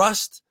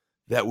trust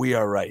that we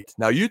are right.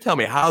 Now, you tell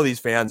me how these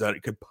fans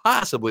could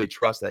possibly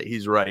trust that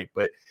he's right,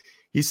 but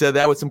he said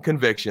that with some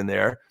conviction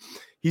there.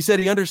 He said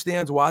he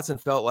understands Watson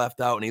felt left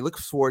out, and he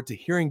looks forward to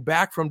hearing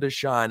back from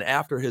Deshaun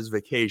after his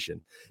vacation.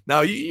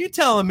 Now, you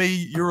telling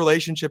me your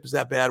relationship is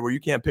that bad where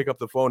you can't pick up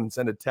the phone and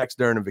send a text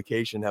during a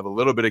vacation, have a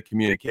little bit of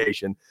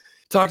communication?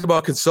 Talked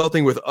about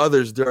consulting with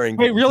others during.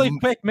 Wait, really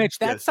quick, Mitch.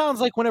 That sounds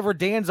like whenever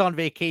Dan's on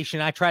vacation,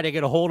 I try to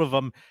get a hold of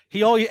him.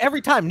 Every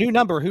time, new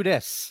number. Who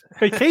dis?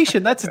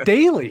 Vacation? That's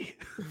daily.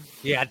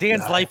 Yeah,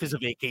 Dan's life is a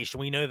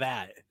vacation. We know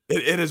that.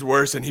 It is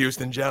worse in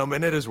Houston,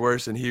 gentlemen. It is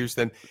worse in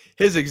Houston.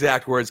 His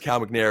exact words, Cal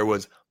McNair,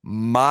 was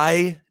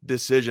my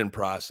decision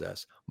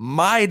process.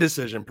 My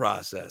decision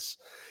process,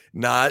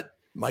 not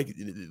Mike.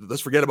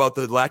 Let's forget about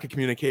the lack of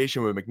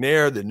communication with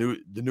McNair,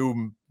 the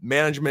new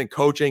management,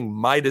 coaching.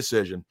 My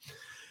decision.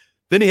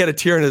 Then he had a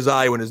tear in his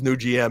eye when his new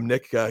GM,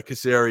 Nick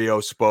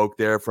Caserio, spoke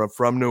there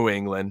from New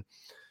England.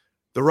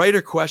 The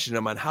writer questioned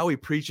him on how he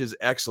preaches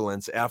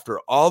excellence after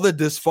all the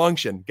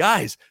dysfunction.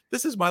 Guys,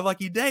 this is my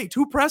lucky day.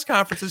 2 press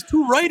conferences,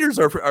 2 writers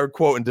are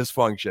quoting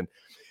dysfunction.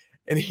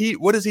 And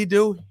what does he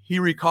do? He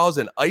recalls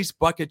an ice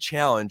bucket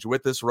challenge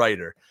with this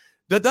writer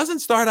that doesn't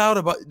start out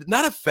about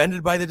not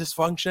offended by the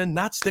dysfunction,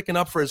 not sticking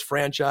up for his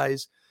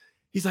franchise.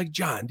 He's like,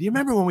 John, do you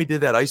remember when we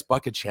did that ice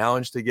bucket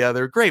challenge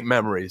together? Great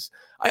memories.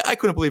 I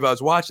couldn't believe I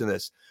was watching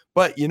this.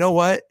 But you know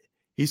what?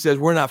 He says,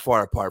 we're not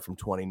far apart from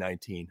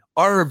 2019.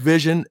 Our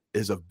vision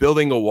is of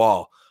building a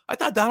wall. I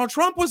thought Donald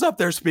Trump was up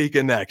there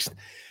speaking next.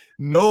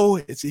 No,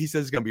 he says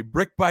it's going to be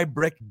brick by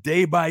brick,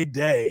 day by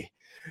day.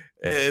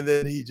 And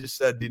then he just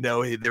said,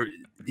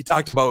 he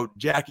talked about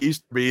Jack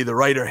Easterby, the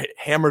writer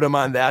hammered him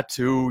on that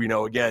too.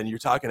 Again, you're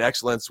talking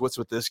excellence. What's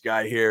with this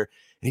guy here?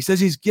 And he says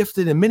he's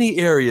gifted in many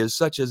areas,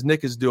 such as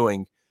Nick is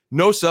doing.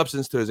 No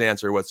substance to his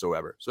answer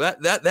whatsoever. So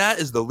that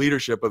is the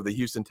leadership of the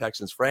Houston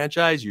Texans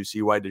franchise. You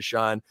see why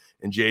Deshaun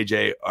and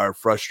JJ are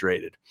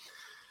frustrated.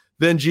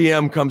 Then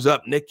GM comes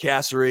up, Nick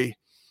Caserio.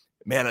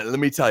 Man, let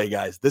me tell you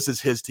guys, this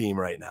is his team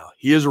right now.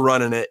 He is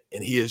running it,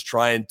 and he is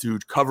trying to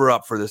cover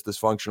up for this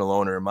dysfunctional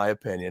owner, in my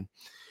opinion.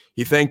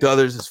 He thanked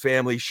others, his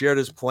family, shared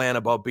his plan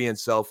about being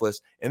selfless,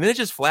 and then it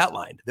just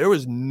flatlined. There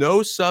was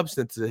no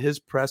substance to his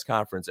press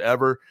conference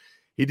ever.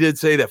 He did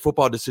say that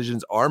football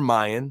decisions are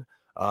mine.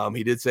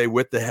 He did say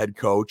with the head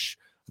coach,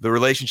 the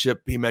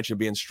relationship he mentioned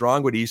being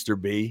strong with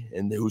Easterby,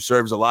 and who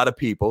serves a lot of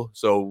people.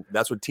 So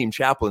that's what team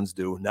chaplains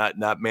do,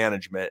 not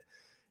management.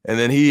 And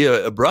then he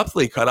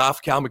abruptly cut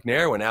off Cal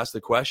McNair when asked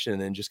the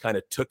question and just kind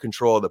of took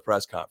control of the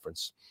press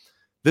conference.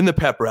 Then the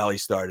pep rally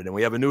started, and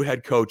we have a new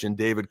head coach in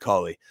David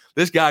Culley.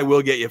 This guy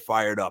will get you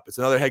fired up. It's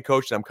another head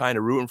coach that I'm kind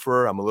of rooting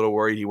for. I'm a little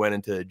worried he went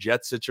into a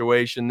Jet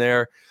situation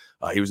there.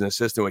 He was an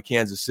assistant with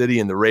Kansas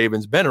City and the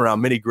Ravens, been around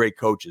many great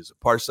coaches.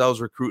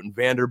 Parcells recruiting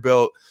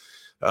Vanderbilt,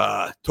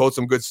 told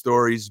some good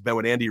stories, been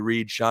with Andy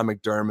Reid, Sean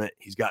McDermott.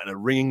 He's gotten a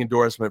ringing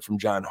endorsement from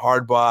John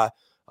Harbaugh,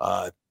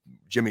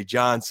 Jimmy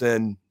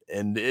Johnson,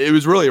 and it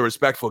was really a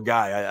respectful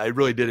guy. I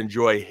really did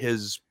enjoy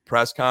his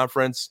press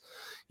conference.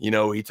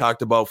 He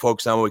talked about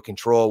focusing on with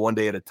control one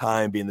day at a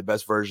time, being the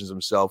best versions of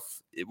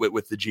himself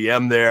with the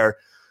GM there,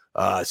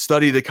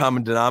 study the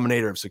common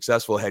denominator of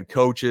successful head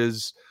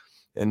coaches,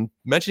 and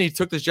mentioned he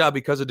took this job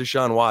because of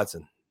Deshaun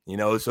Watson.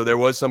 So there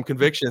was some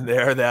conviction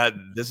there that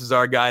this is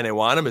our guy and they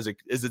want him.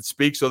 Is it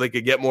speak so they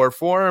could get more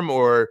for him,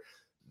 or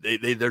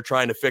they're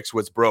trying to fix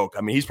what's broke?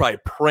 I mean, he's probably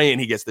praying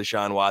he gets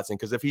Deshaun Watson,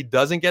 because if he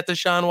doesn't get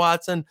Deshaun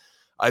Watson,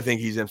 I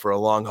think he's in for a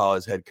long haul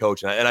as head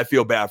coach. And I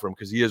feel bad for him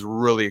because he is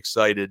really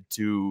excited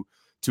to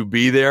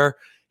be there.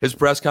 His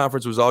press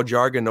conference was all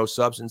jargon, no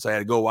substance. I had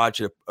to go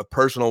watch a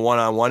personal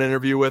one-on-one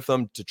interview with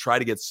him to try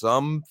to get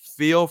some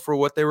feel for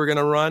what they were going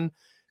to run.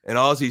 And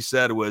all he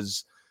said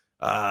was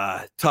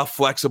tough,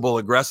 flexible,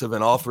 aggressive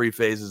in all 3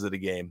 phases of the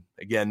game.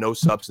 Again, no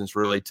substance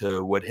really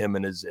to what him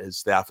and his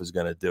staff is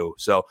going to do.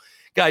 So,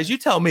 guys, you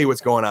tell me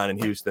what's going on in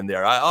Houston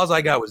there. All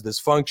I got was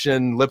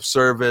dysfunction, lip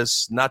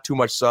service, not too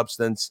much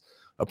substance.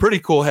 A pretty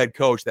cool head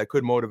coach that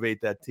could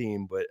motivate that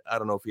team, but I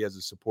don't know if he has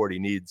the support he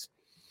needs.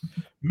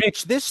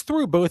 Mitch, this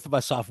threw both of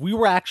us off. We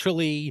were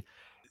actually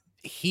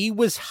He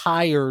was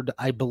hired,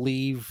 I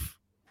believe,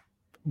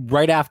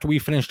 right after we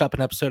finished up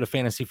an episode of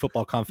Fantasy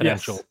Football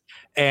Confidential. Yes.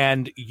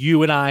 And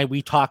you and I,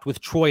 we talked with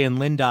Troy and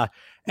Linda,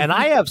 and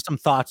I have some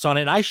thoughts on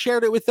it. I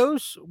shared it with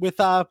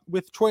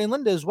Troy and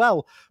Linda as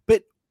well.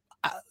 But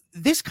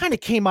this kind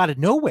of came out of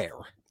nowhere.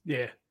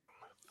 Yeah.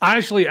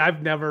 Honestly,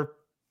 I've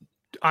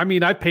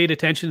paid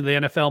attention to the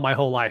NFL my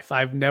whole life.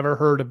 I've never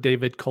heard of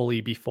David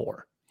Culley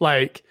before.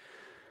 Like,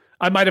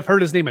 I might have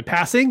heard his name in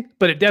passing,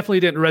 but it definitely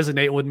didn't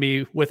resonate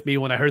with me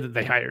when I heard that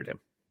they hired him.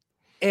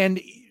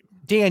 And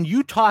Dan,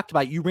 you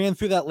ran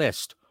through that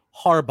list: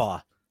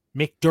 Harbaugh,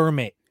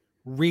 McDermott,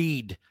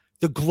 Reed,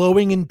 the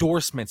glowing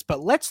endorsements.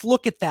 But let's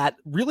look at that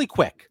really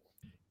quick.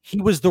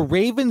 He was the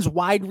Ravens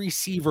wide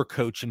receiver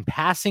coach and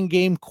passing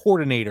game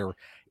coordinator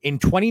in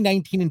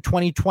 2019 and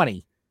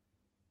 2020.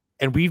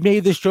 And we've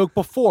made this joke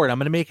before, and I'm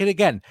going to make it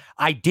again.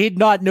 I did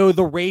not know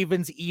the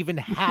Ravens even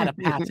had a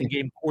passing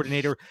game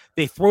coordinator.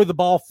 They throw the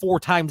ball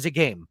 4 times a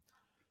game.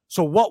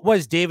 So what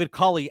was David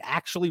Culley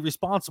actually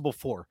responsible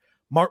for?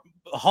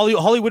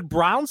 Hollywood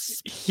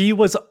Browns? He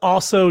was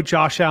also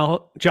Josh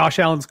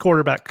Allen's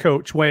quarterback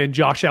coach when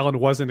Josh Allen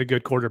wasn't a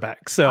good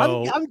quarterback.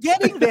 So I'm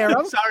getting there.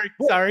 I'm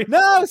sorry.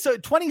 No, so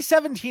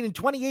 2017 and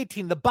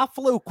 2018, the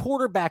Buffalo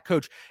quarterback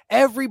coach.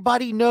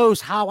 Everybody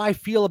knows how I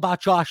feel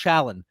about Josh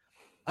Allen.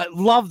 I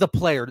love the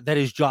player that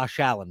is Josh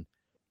Allen.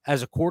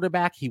 As a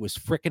quarterback, he was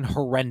freaking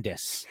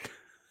horrendous.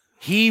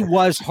 He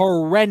was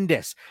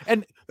horrendous.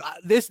 And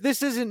this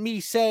isn't me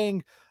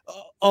saying,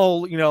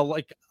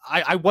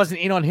 I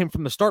wasn't in on him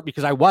from the start,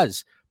 because I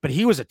was. But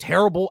he was a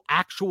terrible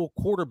actual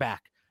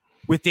quarterback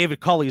with David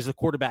Culley as the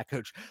quarterback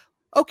coach.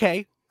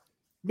 Okay,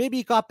 maybe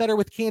it got better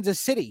with Kansas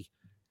City.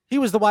 He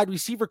was the wide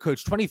receiver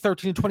coach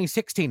 2013 and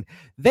 2016.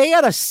 They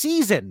had a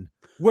season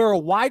where a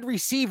wide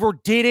receiver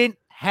didn't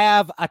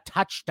have a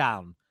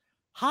touchdown.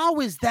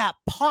 How is that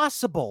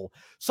possible?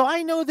 So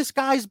I know this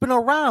guy's been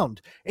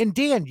around. And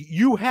Dan,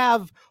 you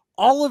have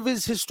all of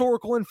his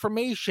historical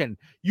information.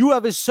 You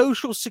have his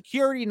social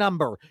security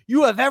number.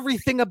 You have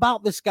everything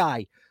about this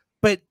guy.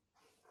 But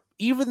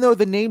even though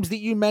the names that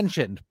you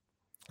mentioned,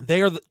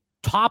 they are the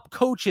top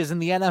coaches in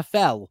the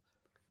NFL,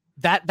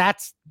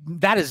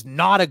 that is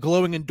not a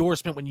glowing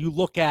endorsement when you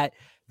look at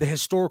the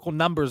historical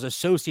numbers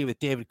associated with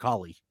David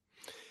Culley.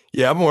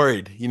 Yeah, I'm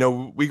worried.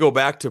 We go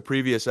back to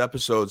previous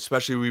episodes,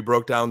 especially we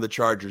broke down the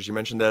Chargers. You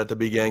mentioned that at the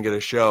beginning of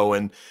the show,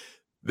 and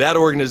that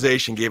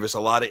organization gave us a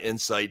lot of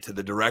insight to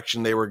the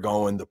direction they were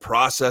going, the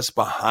process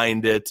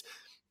behind it.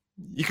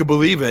 You could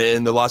believe it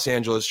in the Los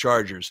Angeles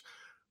Chargers.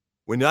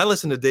 When I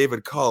listened to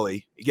David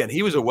Culley, again,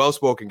 he was a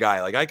well-spoken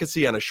guy. Like, I could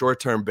see on a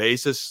short-term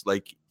basis,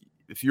 like,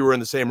 if you were in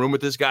the same room with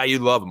this guy,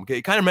 you'd love him.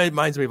 It kind of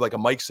reminds me of like a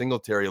Mike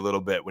Singletary a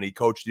little bit when he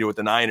coached with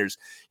the Niners.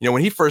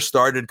 When he first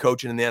started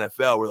coaching in the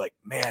NFL, we're like,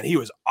 man, he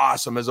was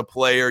awesome as a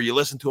player. You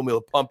listen to him,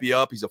 he'll pump you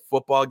up. He's a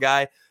football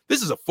guy.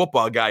 This is a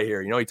football guy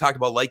here. He talked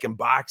about liking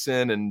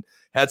boxing and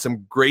had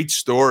some great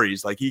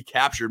stories. Like, he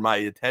captured my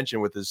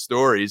attention with his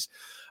stories.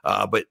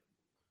 But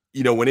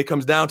when it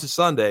comes down to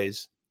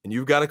Sundays and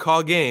you've got to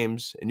call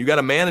games and you got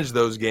to manage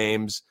those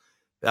games,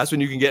 that's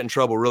when you can get in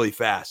trouble really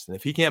fast. And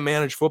if he can't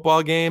manage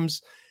football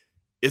games,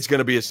 it's going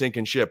to be a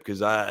sinking ship,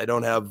 because I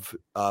don't have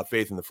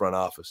faith in the front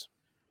office.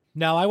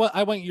 Now,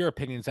 I want your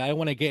opinions. I don't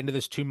want to get into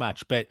this too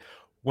much, but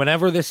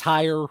whenever this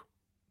hire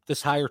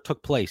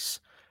took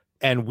place,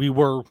 and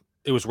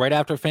it was right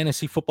after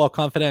Fantasy Football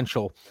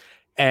Confidential,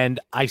 and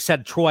I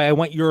said, Troy, I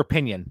want your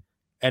opinion.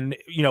 And,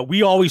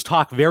 we always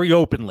talk very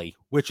openly,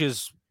 which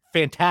is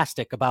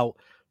fantastic about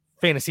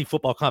Fantasy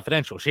Football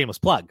Confidential, shameless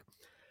plug.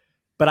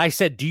 But I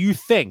said, do you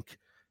think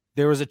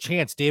there was a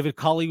chance David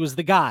Culley was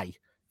the guy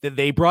that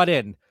they brought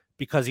in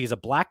because he's a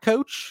black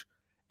coach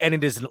and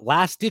it is a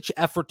last-ditch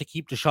effort to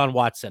keep Deshaun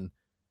Watson?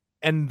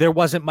 And there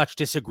wasn't much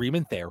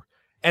disagreement there.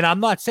 And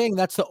I'm not saying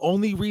that's the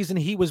only reason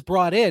he was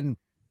brought in,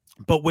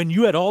 but when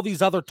you had all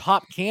these other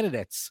top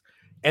candidates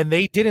and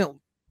they didn't,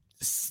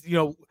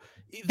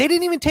 they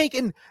didn't even take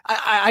in,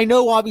 I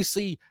know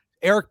obviously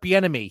Eric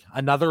Bieniemy,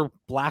 another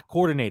black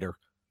coordinator,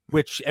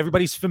 which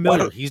everybody's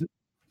familiar.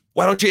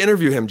 Why don't you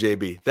interview him,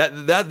 JB?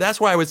 That's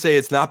why I would say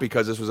it's not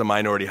because this was a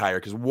minority hire.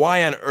 Because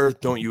why on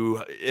earth don't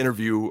you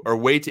interview or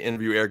wait to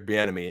interview Eric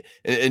Bieniemy?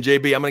 And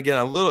JB, I'm going to get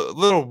on a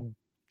little,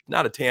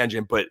 not a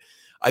tangent, but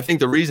I think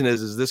the reason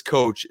is this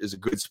coach is a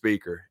good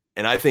speaker,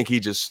 and I think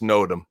he just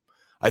snowed him.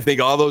 I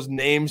think all those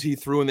names he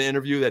threw in the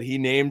interview that he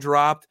name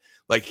dropped,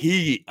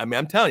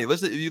 I'm telling you,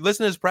 listen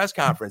to his press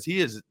conference.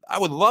 I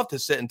would love to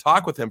sit and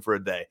talk with him for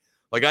a day.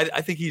 Like,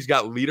 I think he's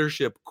got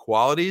leadership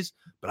qualities,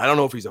 but I don't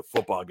know if he's a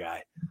football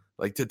guy.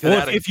 Like,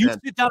 if you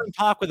sit down and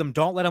talk with him,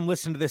 don't let him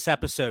listen to this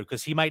episode,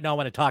 because he might not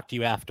want to talk to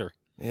you after.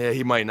 Yeah,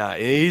 he might not.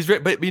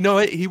 But you know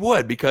what? He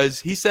would, because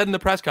he said in the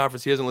press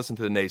conference he doesn't listen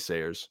to the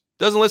naysayers.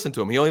 Doesn't listen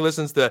to him. He only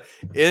listens to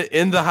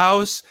in the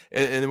house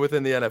and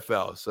within the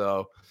NFL.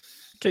 So,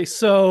 okay.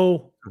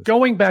 So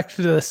going back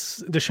to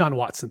this Deshaun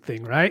Watson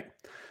thing, right?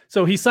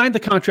 So he signed the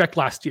contract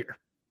last year.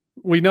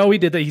 We know he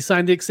did that. He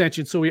signed the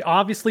extension. So we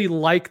obviously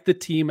liked the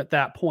team at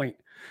that point.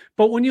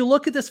 But when you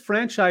look at this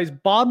franchise,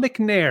 Bob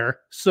McNair,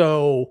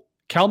 so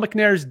Cal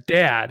McNair's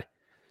dad,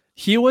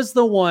 He was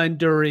the one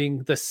during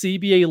the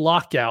CBA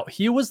lockout.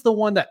 He was the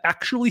one that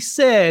actually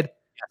said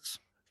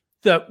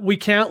that we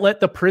can't let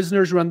the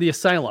prisoners run the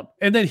asylum.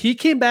 And then he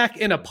came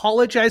back and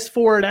apologized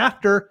for it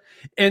after.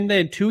 And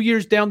then 2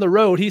 years down the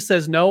road, he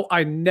says, no,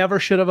 I never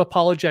should have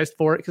apologized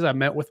for it because I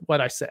meant with what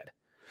I said.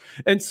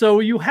 And so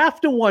you have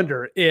to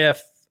wonder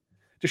if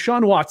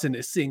Deshaun Watson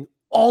is seeing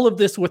all of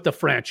this with the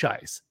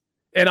franchise.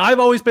 And I've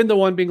always been the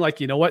one being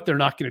like, you know what? They're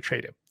not going to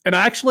trade him. And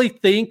I actually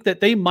think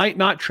that they might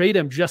not trade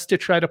him just to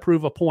try to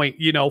prove a point,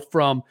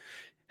 from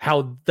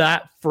how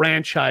that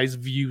franchise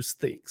views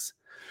things.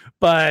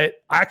 But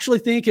I actually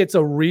think it's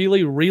a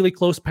really, really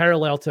close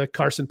parallel to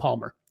Carson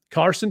Palmer.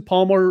 Carson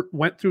Palmer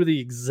went through the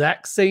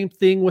exact same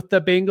thing with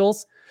the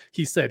Bengals.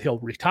 He said he'll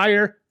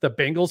retire. The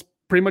Bengals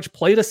pretty much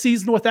played a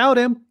season without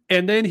him,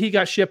 and then he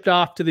got shipped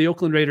off to the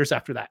Oakland Raiders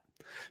after that.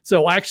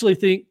 So I actually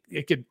think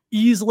it could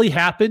easily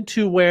happen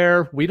to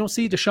where we don't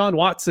see Deshaun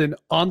Watson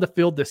on the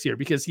field this year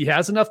because he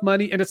has enough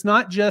money, and it's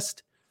not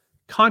just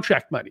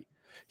contract money.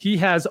 He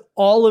has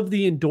all of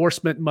the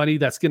endorsement money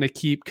that's going to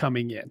keep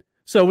coming in.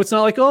 So it's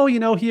not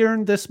like, he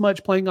earned this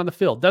much playing on the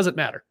field. Doesn't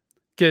matter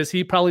because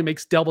he probably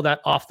makes double that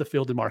off the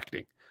field in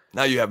marketing.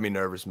 Now you have me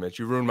nervous, Mitch.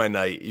 You ruined my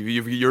night.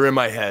 You're in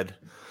my head.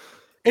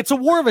 It's a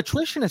war of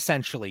attrition,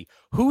 essentially.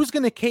 Who's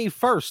going to cave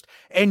first?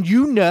 And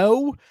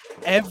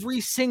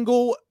every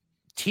single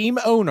team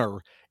owner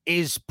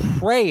is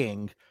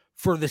praying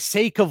for the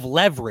sake of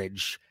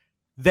leverage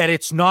that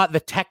it's not the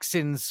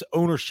Texans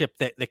ownership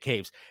that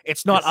caves.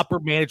 It's not upper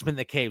management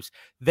that caves.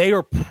 They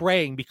are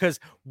praying because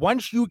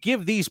once you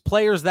give these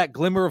players that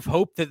glimmer of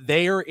hope that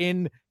they are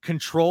in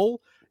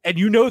control, and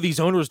these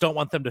owners don't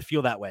want them to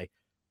feel that way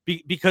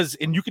because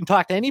you can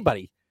talk to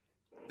anybody.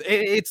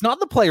 It's not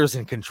the players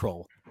in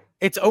control.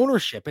 It's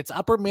ownership. It's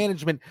upper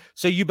management.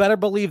 So you better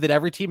believe that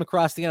every team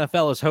across the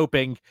NFL is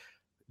hoping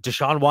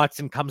Deshaun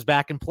Watson comes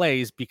back and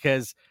plays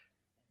because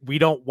we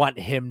don't want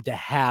him to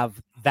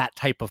have that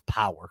type of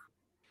power.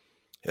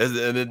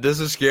 And this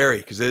is scary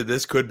because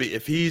this could be,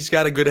 if he's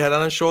got a good head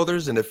on his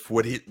shoulders and if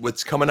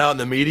what's coming out in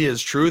the media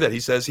is true, that he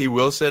says he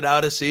will sit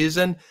out a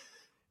season,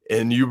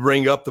 and you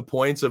bring up the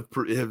points of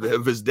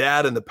his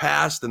dad in the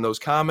past and those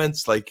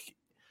comments, like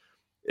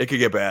it could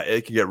get bad.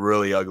 It could get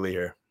really ugly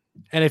here.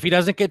 And if he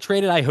doesn't get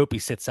traded, I hope he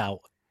sits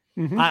out.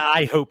 Mm-hmm.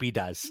 I hope he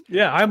does.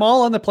 Yeah, I'm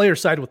all on the player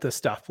side with this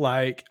stuff.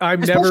 Like, I'm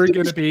never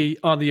going to be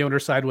on the owner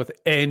side with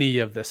any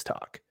of this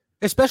talk.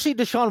 Especially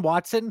Deshaun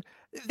Watson.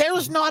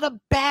 There's not a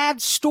bad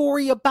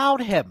story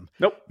about him.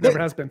 Nope, never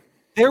has been.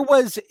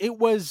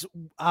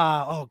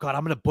 Oh God,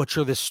 I'm going to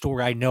butcher this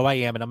story. I know I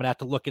am, and I'm going to have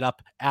to look it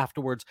up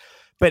afterwards.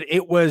 But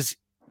it was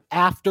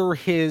after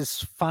his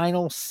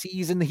final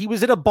season. He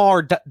was at a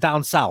bar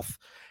down south,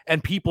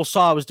 and people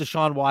saw it was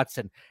Deshaun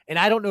Watson. And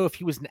I don't know if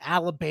he was in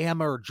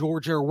Alabama or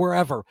Georgia or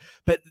wherever,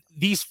 but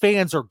these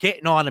fans are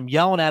getting on him,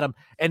 yelling at him,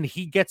 and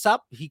he gets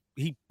up, he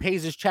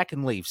pays his check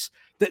and leaves.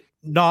 That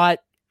not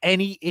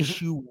any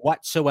issue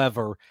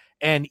whatsoever.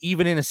 And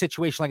even in a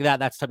situation like that,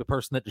 that's the type of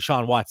person that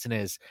Deshaun Watson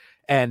is.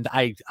 And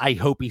I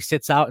hope he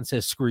sits out and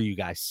says, screw you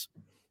guys.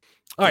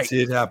 All right.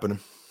 See it happening.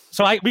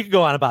 So we could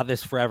go on about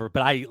this forever,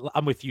 but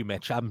I'm with you,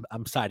 Mitch. I'm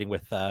siding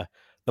with the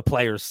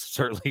players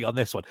certainly on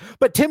this one.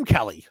 But Tim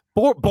Kelly,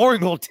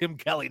 boring old Tim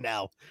Kelly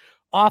now,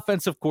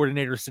 offensive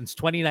coordinator since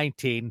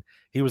 2019.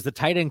 He was the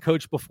tight end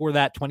coach before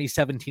that,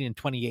 2017 and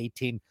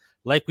 2018,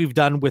 like we've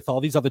done with all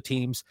these other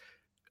teams.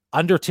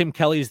 Under Tim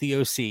Kelly as the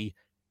OC,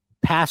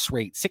 pass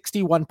rate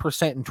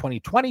 61% in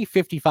 2020,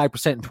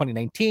 55% in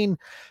 2019,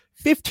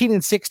 15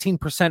 and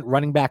 16%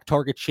 running back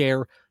target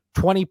share,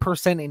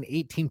 20% and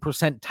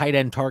 18% tight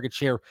end target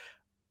share.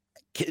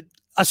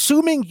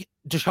 Assuming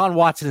Deshaun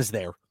Watson is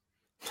there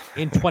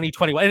in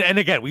 2021, and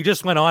again, we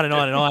just went on and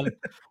on and on.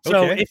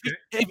 So Okay.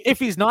 if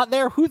he's not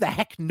there, who the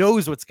heck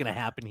knows what's going to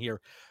happen here?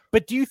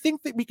 But do you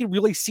think that we can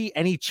really see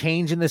any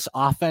change in this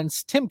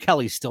offense? Tim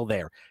Kelly's still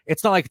there.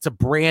 It's not like it's a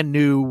brand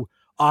new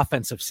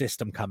offensive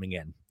system coming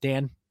in.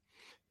 Dan?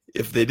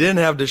 If they didn't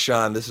have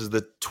Deshaun, this is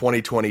the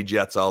 2020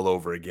 Jets all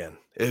over again.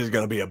 It is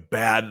going to be a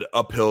bad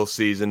uphill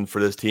season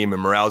for this team,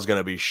 and morale is going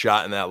to be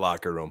shot in that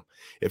locker room.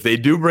 If they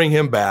do bring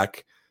him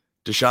back,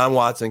 Deshaun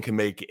Watson can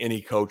make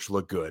any coach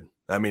look good.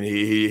 I mean,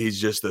 he's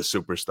just a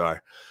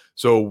superstar.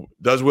 So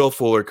does Will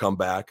Fuller come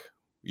back?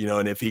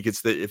 And if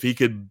he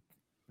could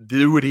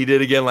do what he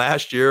did again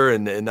last year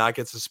and not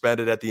get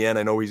suspended at the end,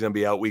 I know he's going to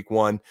be out week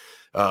 1.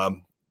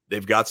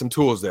 They've got some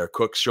tools there.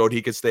 Cook showed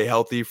he could stay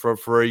healthy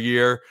for a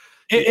year.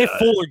 If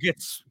Fuller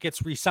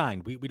gets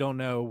re-signed, we don't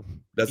know.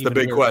 That's the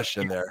big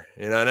question there.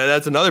 And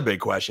that's another big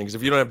question, because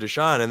if you don't have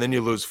Deshaun and then you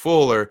lose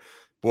Fuller,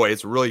 boy,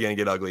 it's really going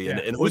to get ugly. Yeah.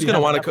 And who's going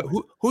to want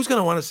to who's going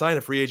to want to sign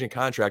a free agent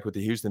contract with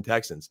the Houston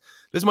Texans?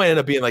 This might end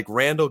up being like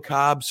Randall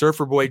Cobb,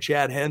 Surfer Boy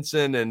Chad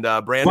Henson, and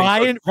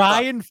Brandon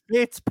Ryan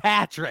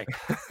Fitzpatrick.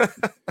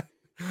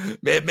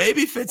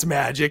 Maybe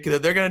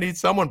Fitzmagic. They're going to need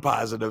someone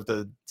positive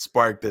to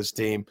spark this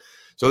team.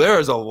 So there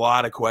is a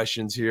lot of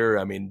questions here.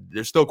 I mean,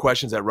 there's still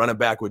questions at running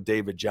back with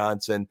David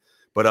Johnson,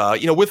 but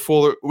with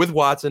Fuller, with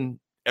Watson,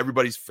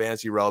 everybody's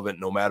fantasy relevant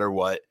no matter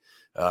what.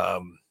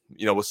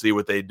 we'll see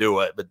what they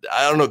do. But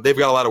I don't know. They've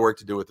got a lot of work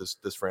to do with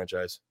this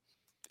franchise.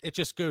 It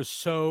just goes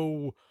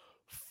so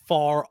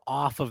far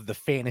off of the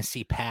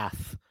fantasy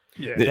path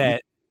Yeah.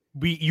 that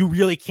you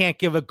really can't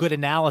give a good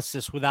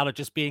analysis without it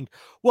just being,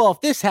 well,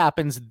 if this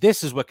happens,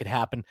 this is what could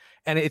happen.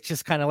 And it's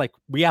just kind of like,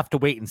 we have to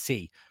wait and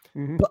see.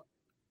 Mhm. But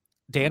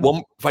Dan,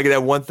 If I could add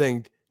one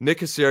thing, Nick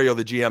Caserio,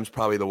 the GM's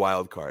probably the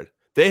wild card.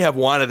 They have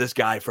wanted this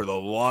guy for the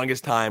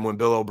longest time when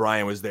Bill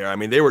O'Brien was there. I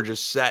mean, they were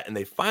just set and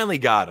they finally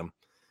got him.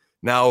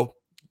 Now,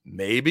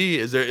 maybe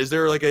is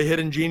there like a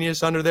hidden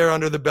genius under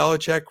the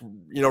Belichick,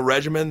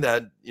 regimen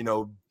that,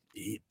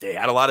 they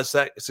had a lot of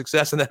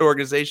success in that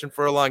organization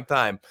for a long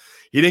time.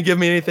 He didn't give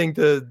me anything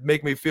to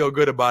make me feel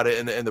good about it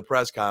in the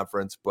press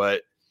conference,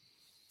 but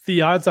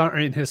The odds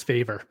aren't in his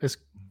favor as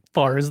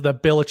far as the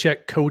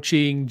Belichick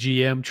coaching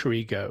GM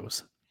tree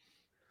goes.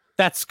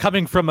 that's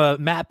coming from a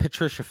Matt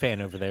Patricia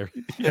fan over there.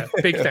 Yeah,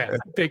 big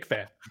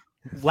fan.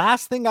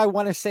 Last thing I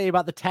want to say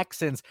about the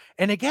Texans,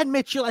 and again,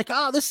 Mitch, you're like,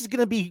 oh, this is going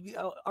to be,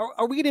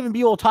 are we going to even be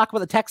able to talk about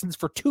the Texans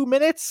for 2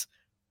 minutes?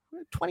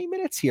 20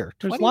 minutes here.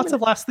 There's 20 lots minutes.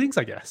 of last things,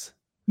 I guess.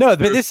 No,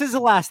 but this is the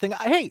last thing.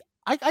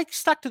 I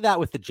stuck to that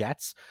with the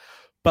Jets.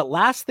 But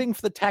last thing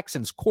for the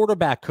Texans,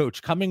 quarterback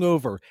coach coming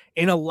over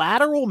in a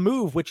lateral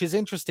move, which is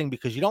interesting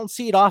because you don't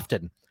see it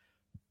often.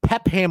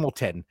 Pep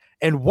Hamilton.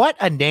 And what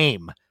a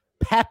name.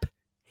 Pep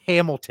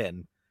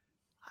Hamilton.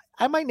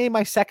 I might name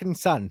my second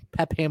son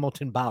Pep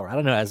Hamilton Bauer. I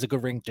don't know. It has a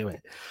good ring to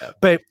it.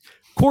 But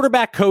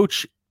quarterback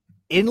coach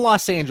in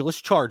Los Angeles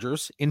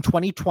Chargers in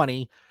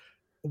 2020,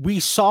 we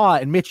saw,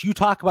 and Mitch, you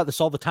talk about this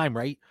all the time,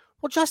 right?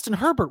 Well, Justin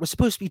Herbert was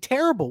supposed to be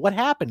terrible. What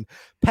happened?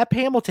 Pep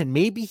Hamilton,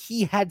 maybe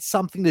he had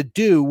something to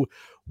do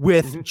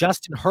with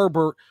Justin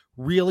Herbert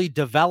really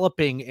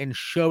developing and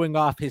showing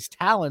off his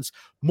talents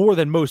more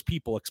than most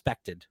people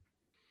expected.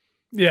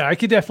 Yeah, I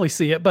could definitely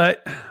see it.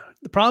 But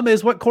the problem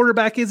is, what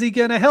quarterback is he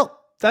going to help?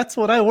 That's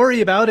what I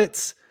worry about.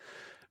 It's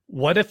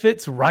what if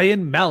it's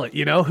Ryan Mallett?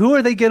 Who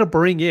are they going to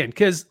bring in?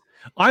 Because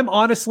I'm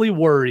honestly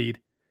worried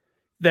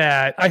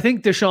that I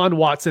think Deshaun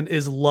Watson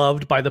is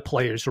loved by the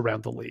players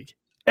around the league.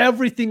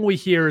 Everything we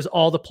hear is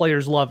all the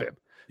players love him.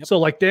 Yep. So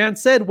like Dan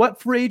said, what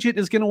free agent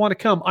is going to want to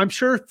come? I'm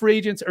sure free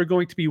agents are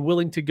going to be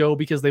willing to go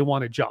because they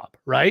want a job,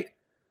 right?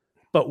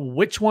 But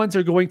which ones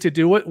are going to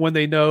do it when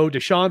they know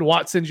Deshaun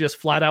Watson just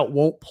flat out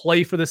won't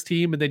play for this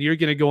team, and then you're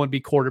going to go and be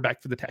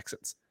quarterback for the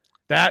Texans?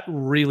 That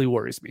really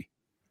worries me.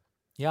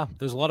 Yeah,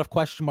 there's a lot of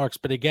question marks.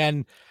 But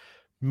again,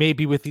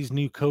 maybe with these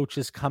new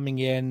coaches coming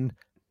in,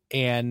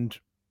 and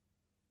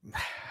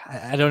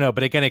I don't know.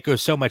 But again, it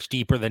goes so much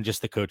deeper than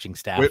just the coaching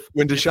staff.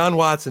 When Deshaun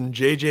Watson,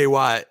 J.J.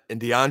 Watt,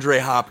 and DeAndre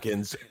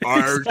Hopkins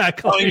are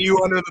throwing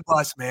you under the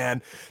bus,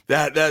 man,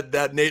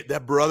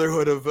 that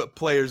brotherhood of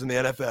players in the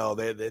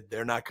NFL,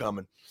 they're not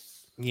coming.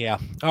 Yeah.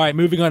 All right.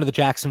 Moving on to the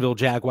Jacksonville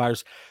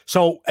Jaguars.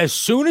 So as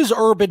soon as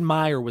Urban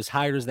Meyer was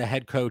hired as the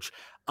head coach,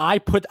 I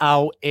put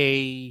out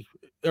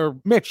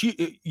Mitch,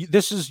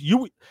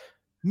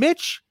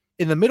 Mitch,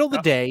 in the middle of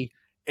the day,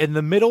 in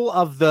the middle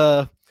of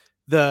the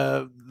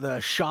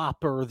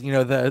shop, or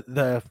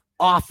the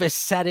office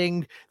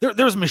setting,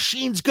 there's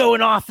machines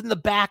going off in the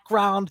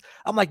background.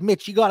 I'm like,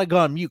 Mitch, you gotta go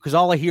on mute because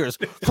all I hear is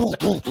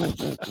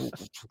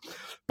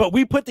but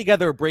we put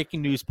together a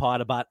breaking news pod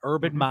about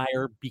Urban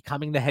Meyer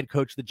becoming the head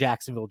coach of the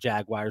Jacksonville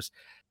Jaguars.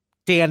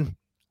 Dan,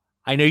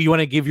 I know you want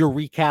to give your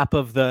recap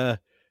of the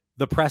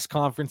press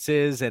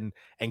conferences and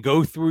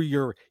go through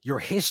your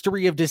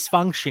history of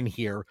dysfunction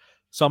here.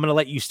 So I'm going to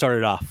let you start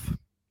it off.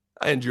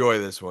 I enjoy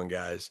this one,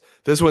 guys.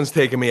 This one's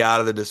taken me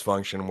out of the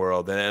dysfunction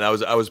world, and I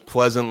was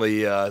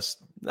pleasantly, I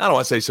don't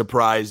want to say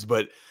surprised,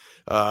 but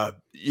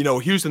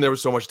Houston, there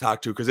was so much to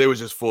talk to because it was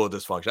just full of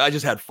dysfunction. I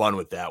just had fun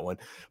with that one.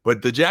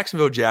 But the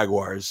Jacksonville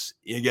Jaguars,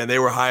 again, they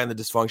were high on the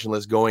dysfunction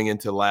list going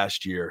into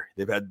last year.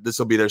 This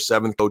will be their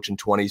 7th coach in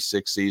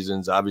 26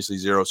 seasons, obviously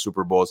 0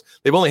 Super Bowls.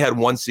 They've only had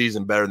one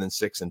season better than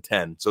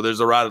 6-10. So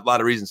there's a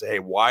lot of reasons to say, hey,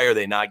 why are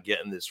they not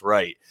getting this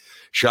right?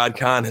 Shad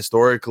Khan,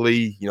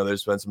 historically,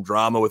 there's been some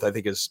drama with, I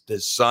think, his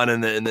son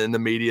in the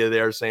media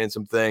there saying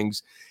some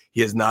things. He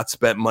has not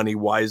spent money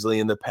wisely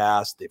in the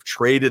past. They've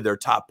traded their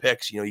top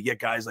picks. You get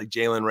guys like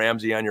Jalen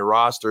Ramsey on your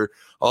roster.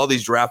 All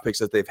these draft picks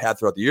that they've had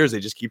throughout the years, they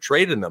just keep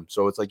trading them.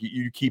 So it's like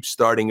you keep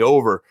starting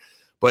over.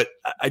 But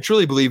I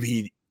truly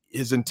believe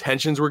his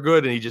intentions were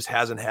good, and he just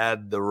hasn't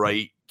had the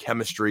right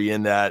chemistry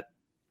in that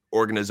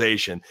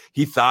organization.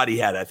 He thought he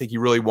had it. I think he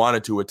really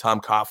wanted to with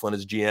Tom Coughlin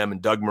as GM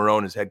and Doug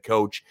Marrone as head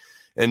coach.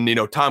 And,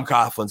 Tom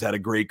Coughlin's had a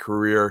great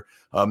career.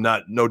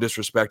 No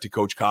disrespect to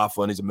Coach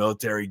Coughlin. He's a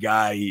military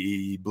guy.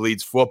 He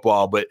bleeds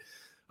football, but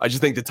I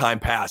just think the time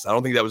passed. I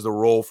don't think that was the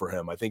role for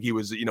him. I think he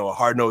was, a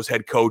hard-nosed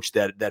head coach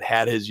that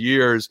had his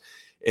years.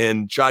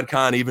 And Shad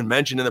Khan even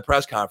mentioned in the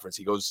press conference,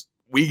 he goes,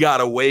 we got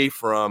away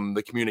from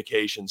the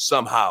communication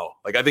somehow.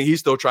 Like, I think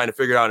he's still trying to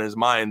figure out in his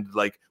mind,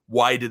 like,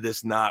 why did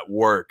this not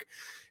work?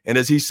 And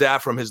as he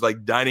sat from his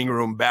dining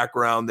room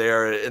background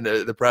there in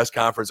the press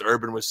conference,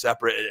 Urban was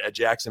separate at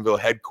Jacksonville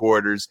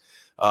headquarters.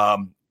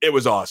 It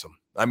was awesome.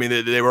 I mean,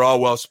 they were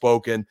all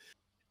well-spoken.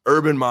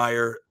 Urban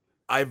Meyer,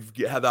 I've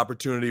had the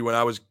opportunity when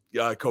I was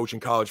coach in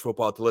college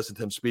football to listen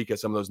to him speak at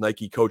some of those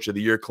Nike Coach of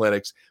the Year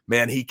clinics.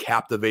 Man, he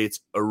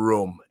captivates a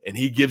room, and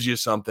he gives you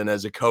something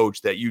as a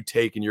coach that you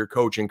take in your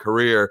coaching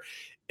career.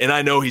 And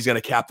I know he's going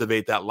to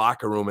captivate that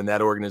locker room in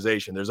that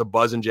organization. There's a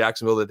buzz in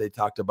Jacksonville that they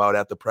talked about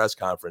at the press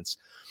conference.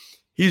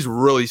 He's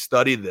really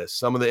studied this.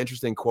 Some of the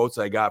interesting quotes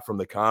I got from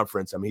the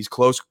conference. I mean, he's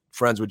close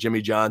friends with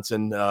Jimmy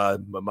Johnson,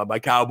 my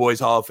Cowboys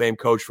Hall of Fame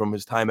coach from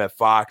his time at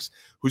Fox,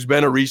 who's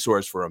been a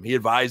resource for him. He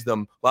advised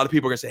them. A lot of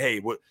people are going to say, hey,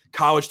 what,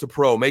 college to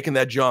pro, making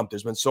that jump.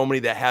 There's been so many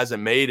that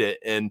hasn't made it.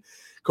 And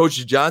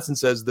Coach Johnson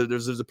says that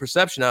there's a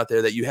perception out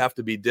there that you have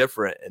to be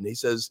different. And he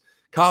says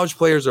college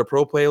players are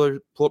pro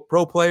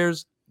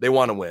players. They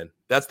want to win.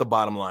 That's the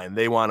bottom line.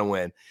 They want to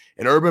win.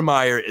 And Urban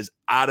Meyer is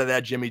out of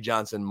that Jimmy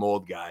Johnson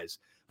mold, guys.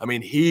 I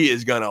mean, he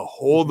is going to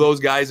hold those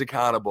guys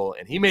accountable,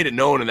 and he made it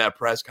known in that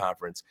press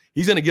conference.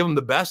 He's going to give them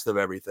the best of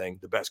everything,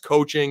 the best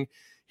coaching.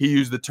 He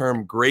used the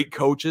term great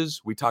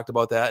coaches. We talked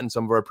about that in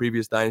some of our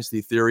previous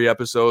Dynasty Theory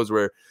episodes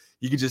where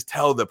you could just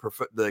tell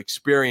the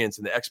experience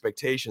and the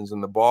expectations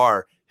and the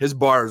bar. His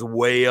bar is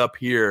way up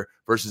here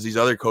versus these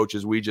other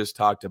coaches we just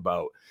talked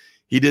about.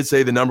 He did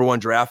say the number 1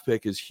 draft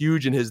pick is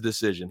huge in his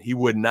decision. He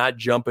would not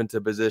jump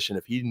into position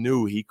if he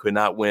knew he could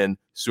not win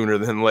sooner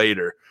than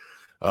later.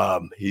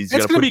 It's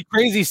going to be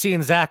crazy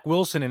seeing Zach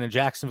Wilson in a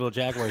Jacksonville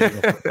Jaguars.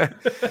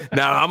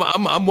 Now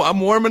I'm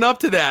warming up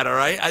to that. All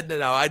right.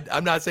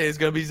 I'm not saying it's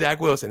going to be Zach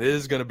Wilson. It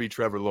is going to be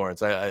Trevor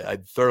Lawrence. I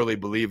thoroughly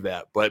believe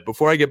that. But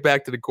before I get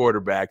back to the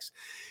quarterbacks,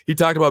 he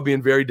talked about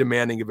being very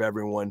demanding of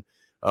everyone.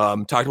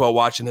 Talked about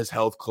watching his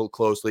health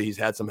closely. He's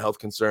had some health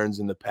concerns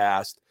in the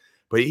past,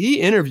 but he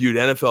interviewed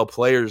NFL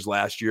players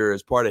last year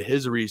as part of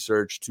his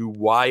research to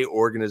why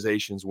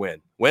organizations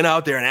win. Went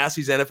out there and asked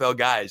these NFL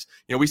guys.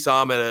 You know, we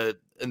saw him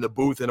in the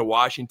booth in a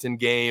Washington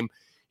game.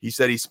 He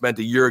said he spent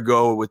a year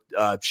ago with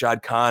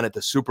Shad Khan at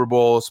the Super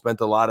Bowl,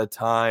 spent a lot of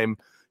time,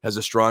 has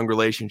a strong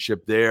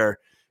relationship there.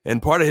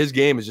 And part of his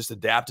game is just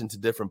adapting to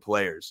different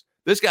players.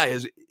 This guy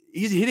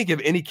he didn't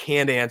give any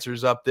canned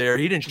answers up there.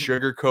 He didn't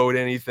sugarcoat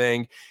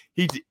anything.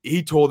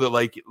 He told it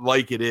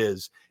like it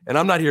is. And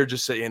I'm not here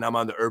just saying I'm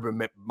on the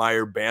Urban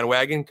Meyer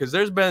bandwagon, because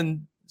there's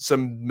been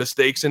some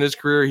mistakes in his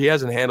career. He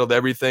hasn't handled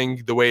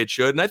everything the way it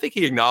should. And I think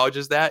he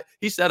acknowledges that.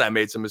 He said, I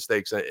made some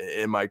mistakes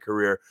in my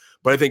career,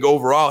 but I think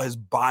overall his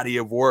body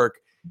of work,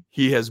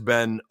 he has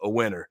been a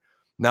winner.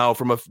 Now,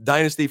 from a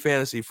Dynasty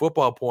fantasy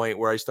football point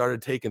where I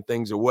started taking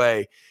things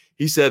away,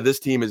 he said this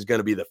team is going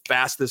to be the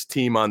fastest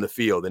team on the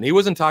field. And he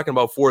wasn't talking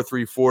about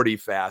 4.3 40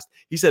 fast.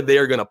 He said they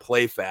are going to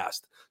play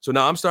fast. So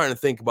now I'm starting to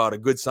think about a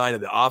good sign of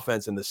the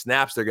offense and the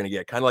snaps they're going to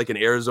get, kind of like an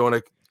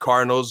Arizona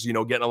Cardinals,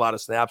 getting a lot of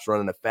snaps,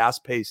 running a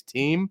fast-paced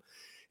team.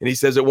 And he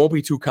says it won't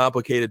be too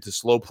complicated to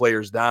slow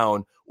players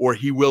down, or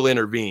he will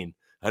intervene.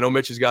 I know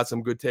Mitch has got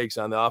some good takes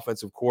on the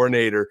offensive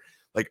coordinator.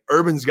 Like,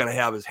 Urban's going to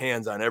have his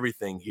hands on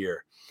everything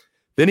here.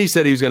 Then he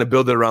said he was going to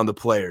build it around the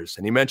players,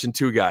 and he mentioned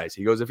 2 guys.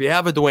 He goes, if you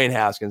have a Dwayne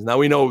Haskins, now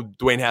we know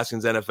Dwayne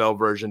Haskins' NFL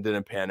version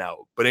didn't pan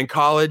out. But in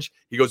college,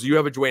 he goes, you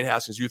have a Dwayne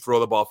Haskins, you throw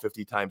the ball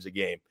 50 times a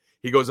game.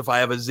 He goes, if I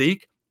have a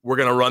Zeke, we're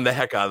going to run the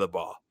heck out of the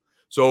ball.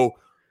 So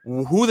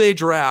who they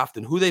draft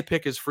and who they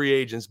pick as free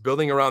agents,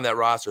 building around that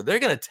roster, they're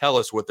going to tell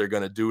us what they're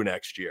going to do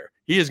next year.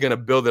 He is going to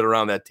build it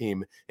around that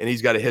team, and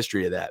he's got a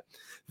history of that.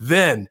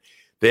 Then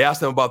they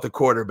asked him about the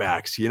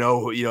quarterbacks.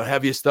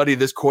 Have you studied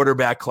this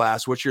quarterback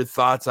class? What's your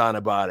thoughts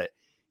about it?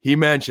 He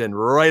mentioned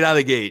right out of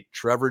the gate,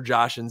 Trevor,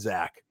 Josh, and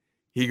Zach.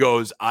 He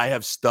goes, I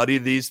have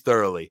studied these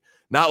thoroughly.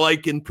 Not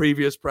like in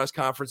previous press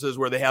conferences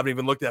where they haven't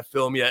even looked at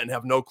film yet and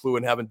have no clue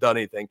and haven't done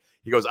anything.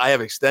 He goes, I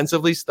have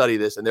extensively studied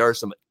this, and there are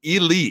some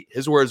elite,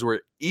 his words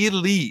were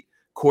elite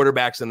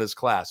quarterbacks in this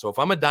class. So if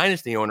I'm a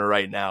Dynasty owner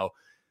right now,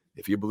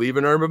 if you believe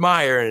in Urban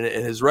Meyer and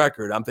his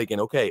record, I'm thinking,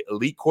 okay,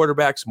 elite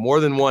quarterbacks, more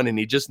than one, and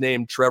he just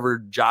named Trevor,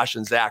 Josh,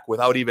 and Zach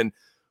without even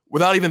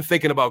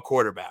thinking about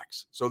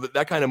quarterbacks. So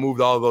that kind of moved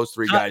all of those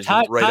 3 guys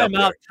right up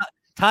there.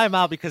 Time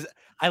out, because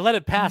I let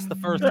it pass the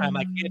first time.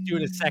 I can't do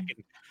it a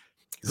second.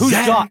 Who's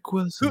Zach Josh?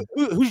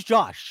 Who's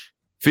Josh?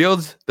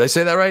 Fields? Did I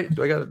say that right?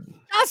 Do I got it?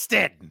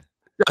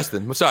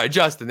 Justin. Sorry,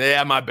 Justin.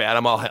 Yeah, my bad.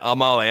 I'm all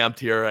amped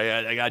here.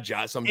 I got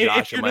Josh in my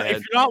head.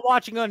 If you're not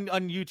watching on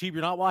YouTube,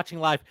 you're not watching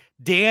live.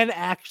 Dan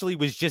actually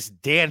was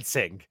just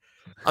dancing.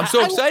 I'm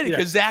so excited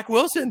because Zach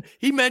Wilson,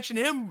 he mentioned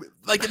him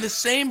like in the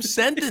same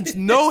sentence.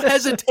 No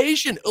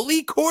hesitation.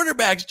 Elite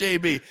quarterbacks,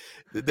 JB.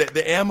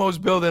 The ammo's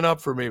building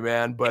up for me,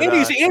 man. But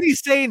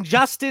he's saying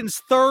Justin's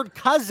third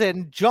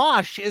cousin,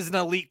 Josh, is an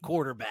elite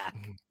quarterback.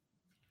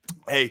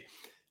 Hey,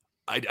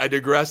 I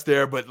digress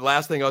there, but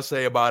last thing I'll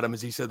say about him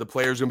is he said the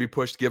players are going to be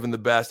pushed, given the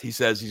best. He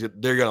says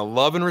they're going to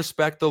love and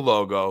respect the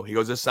logo. He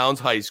goes, this sounds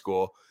high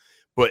school,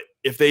 but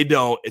if they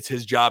don't, it's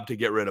his job to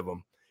get rid of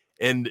them.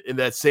 And in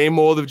that same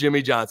mold of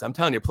Jimmy Johnson, I'm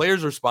telling you,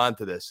 players respond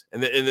to this,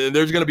 and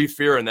there's going to be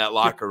fear in that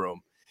locker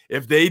room.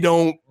 If they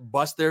don't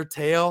bust their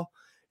tail,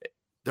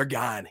 they're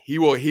gone. He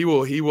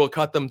will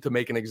cut them to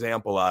make an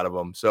example out of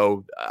them.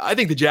 So I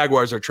think the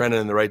Jaguars are trending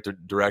in the right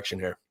direction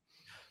here.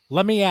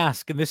 Let me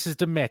ask, and this is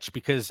to Mitch,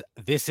 because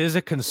this is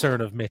a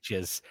concern of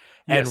Mitch's.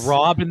 And Yes.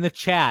 Rob in the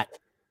chat,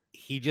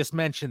 he just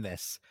mentioned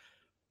this.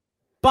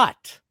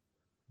 But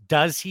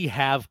does he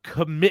have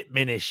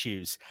commitment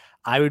issues?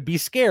 I would be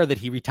scared that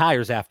he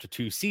retires after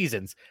 2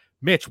 seasons.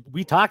 Mitch,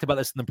 we talked about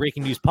this in the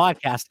Breaking News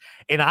podcast,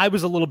 and I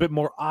was a little bit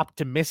more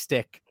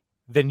optimistic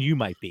than you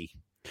might be.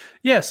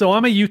 Yeah, so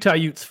I'm a Utah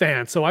Utes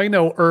fan, so I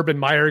know Urban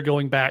Meyer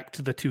going back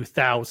to the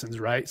 2000s,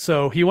 right?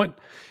 So he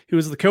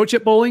was the coach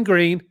at Bowling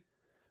Green,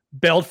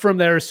 bailed from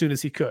there as soon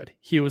as he could.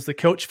 He was the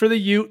coach for the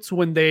Utes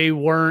when they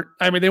weren't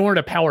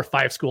a Power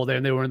 5 school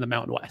then, they were in the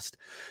Mountain West.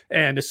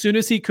 And as soon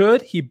as he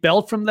could, he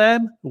bailed from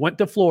them, went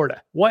to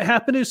Florida. What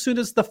happened as soon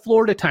as the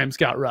Florida times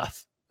got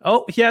rough?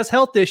 Oh, he has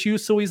health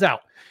issues, so he's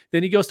out.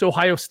 Then he goes to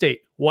Ohio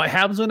State. What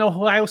happens when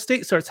Ohio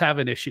State starts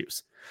having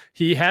issues?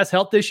 He has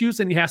health issues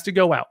and he has to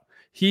go out.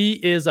 He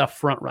is a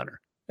front runner.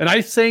 And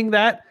I'm saying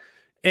that,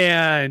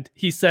 and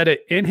he said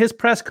it in his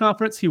press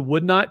conference. He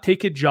would not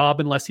take a job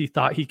unless he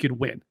thought he could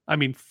win. I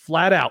mean,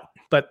 flat out.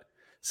 But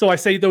so I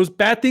say those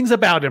bad things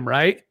about him,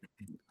 right?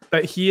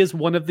 But he is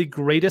one of the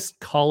greatest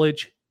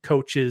college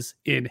coaches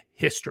in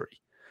history.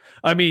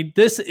 I mean,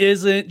 this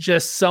isn't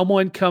just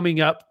someone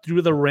coming up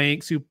through the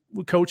ranks who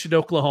coached at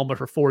Oklahoma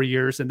for 4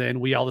 years and then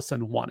we all of a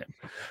sudden want him,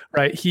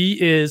 right?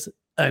 He is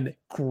a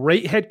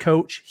great head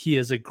coach. He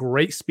is a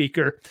great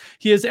speaker.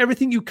 He is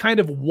everything you kind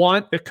of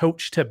want a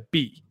coach to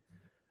be.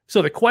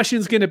 So the question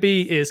is going to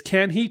be is,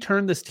 can he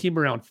turn this team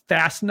around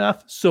fast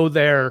enough so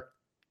they're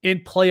in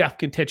playoff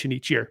contention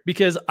each year?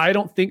 Because I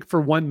don't think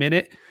for 1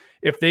 minute,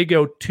 if they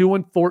go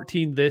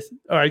 2-14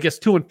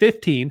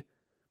 2-15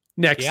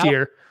 next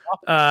year,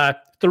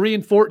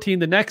 3-14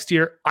 the next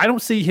year, I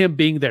don't see him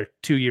being there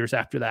 2 years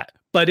after that.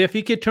 But if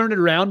he could turn it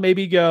around,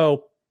 maybe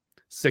go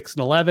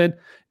 6-11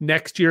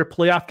 next year,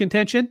 playoff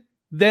contention,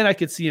 then I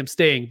could see him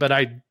staying. But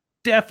I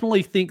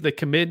definitely think the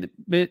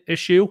commitment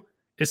issue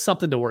is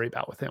something to worry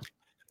about with him.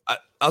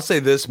 I'll say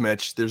this,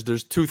 Mitch.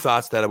 There's 2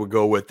 thoughts that I would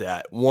go with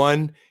that.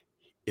 One,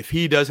 if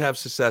he does have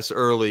success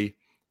early,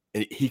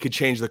 he could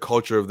change the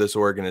culture of this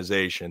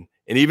organization.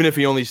 And even if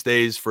he only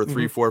stays for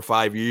 3, 4,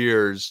 5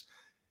 years,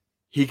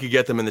 he could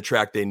get them in the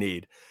track they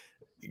need.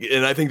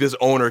 And I think this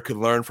owner could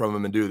learn from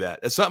him and do that.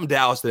 It's something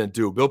Dallas didn't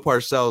do. Bill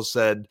Parcells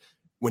said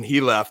when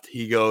he left,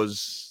 he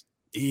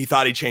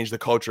thought he changed the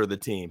culture of the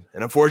team.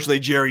 And unfortunately,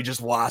 Jerry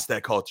just lost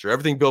that culture.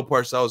 Everything Bill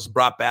Parcells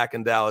brought back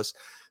in Dallas,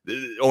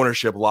 the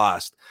ownership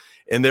lost.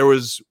 And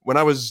when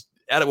I was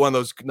at one of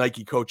those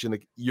Nike Coach in the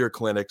Year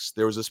clinics,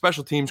 there was a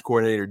special teams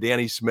coordinator,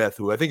 Danny Smith,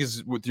 who I think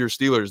is with your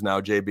Steelers now,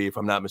 JB, if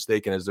I'm not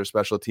mistaken, as their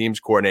special teams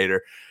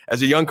coordinator.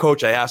 As a young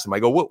coach, I asked him, I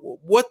go,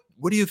 what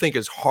do you think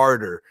is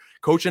harder,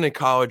 coaching in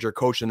college or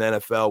coaching in the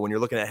NFL when you're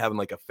looking at having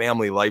like a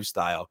family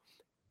lifestyle?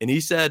 And he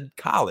said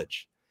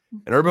college.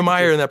 And Urban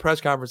Meyer in that press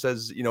conference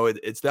says,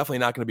 it's definitely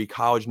not going to be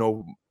college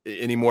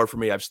anymore for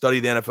me. I've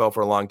studied the NFL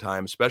for a long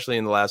time, especially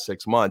in the last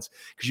 6 months,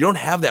 because you don't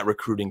have that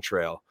recruiting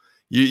trail.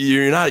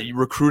 You're not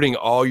recruiting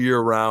all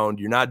year round.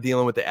 You're not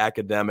dealing with the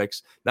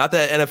academics. Not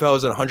that NFL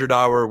is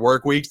 100-hour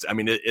work weeks. I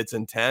mean, it's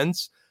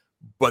intense,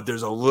 but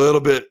there's a little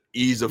bit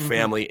ease of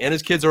family. And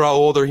his kids are all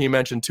older, he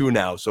mentioned, too,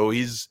 now. So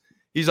he's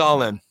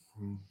all in.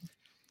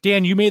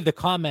 Dan, you made the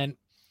comment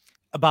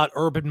about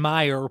Urban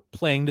Meyer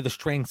playing to the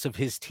strengths of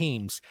his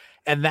teams.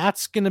 And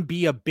that's going to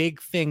be a big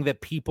thing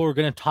that people are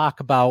going to talk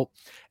about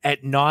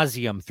ad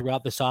nauseum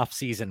throughout this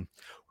offseason.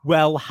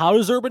 Well, how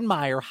is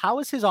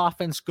his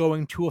offense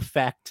going to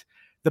affect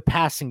the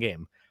passing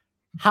game?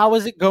 How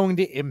is it going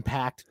to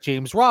impact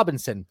James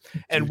Robinson?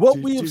 And what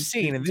we have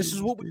seen, and this is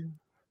what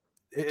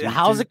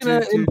how's it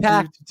going to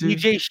impact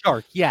DJ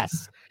Shark?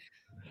 Yes.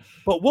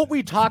 But what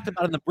we talked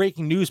about in the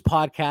Breaking News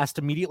podcast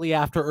immediately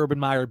after Urban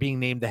Meyer being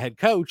named the head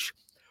coach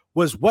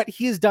was what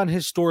he has done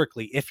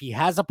historically. If he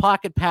has a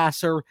pocket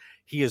passer,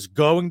 he is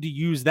going to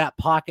use that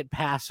pocket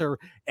passer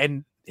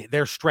and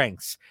their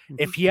strengths.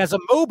 If he has a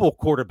mobile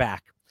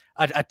quarterback,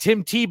 a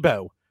Tim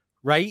Tebow,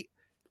 right?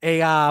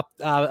 Oh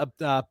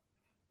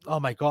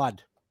my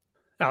God,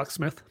 Alex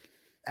Smith.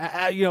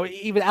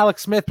 Even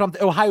Alex Smith from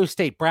Ohio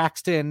State,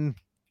 Braxton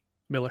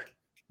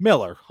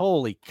Miller.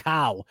 Holy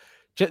cow.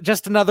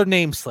 Just another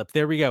name slip.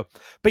 There we go.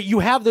 But you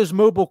have those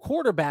mobile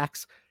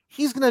quarterbacks.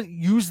 He's going to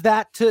use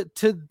that to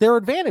their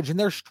advantage and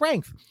their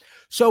strength.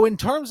 So in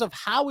terms of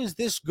how is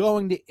this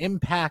going to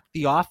impact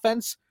the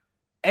offense,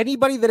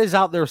 anybody that is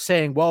out there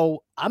saying,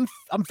 well, I'm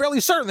fairly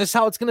certain this is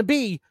how it's going to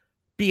be,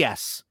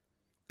 BS.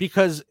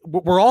 Because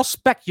we're all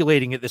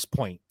speculating at this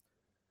point.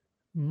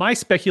 My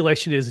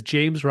speculation is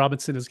James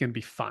Robinson is going to be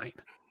fine.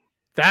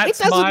 That's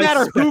it doesn't my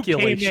matter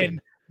speculation. Who came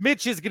in.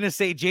 Mitch is going to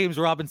say James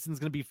Robinson's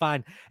going to be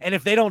fine. And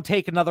if they don't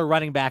take another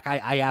running back,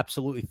 I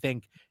absolutely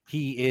think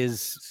he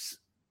is.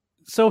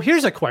 So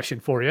here's a question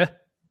for you.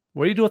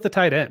 What do you do with the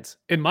tight ends?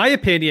 In my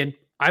opinion,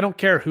 I don't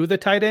care who the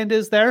tight end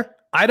is there.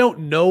 I don't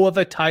know of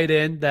a tight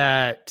end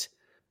that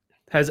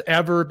has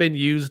ever been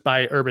used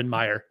by Urban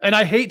Meyer. And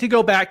I hate to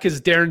go back because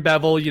Darren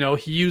Bevel,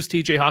 he used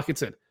TJ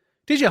Hawkinson.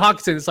 TJ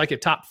Hawkinson is like a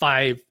top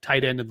 5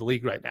 tight end in the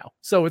league right now.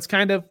 So it's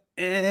kind of,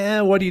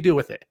 what do you do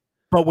with it?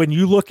 But when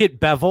you look at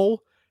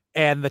Bevel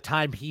and the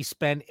time he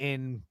spent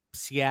in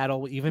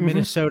Seattle, even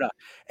Minnesota,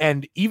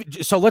 and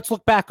even so, let's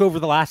look back over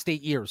the last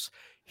 8 years.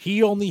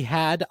 He only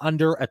had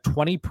under a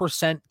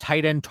 20%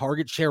 tight end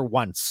target share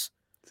once.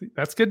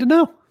 That's good to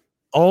know.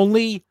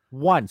 Only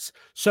once.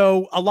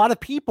 So a lot of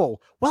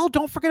people, well,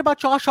 don't forget about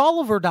Josh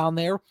Oliver down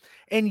there.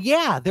 And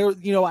yeah, there,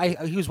 he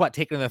was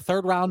taken in the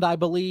 3rd round, I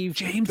believe.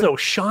 James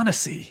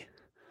O'Shaughnessy.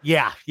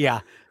 Yeah.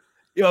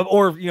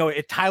 Or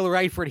Tyler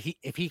Eifert,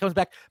 if he comes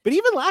back. But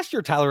even last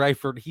year, Tyler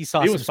Eifert, he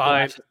was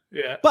fine.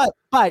 Yeah.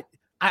 But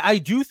I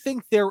do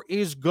think there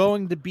is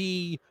going to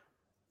be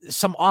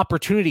some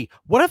opportunity.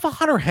 What if a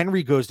Hunter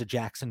Henry goes to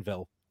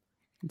Jacksonville?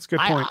 It's a good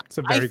point. It's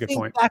a very good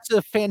point. That's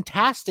a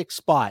fantastic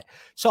spot.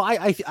 So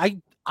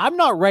I'm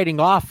not writing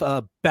off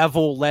a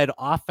Bevel-led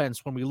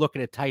offense when we look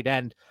at a tight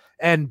end.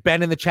 And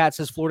Ben in the chat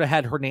says Florida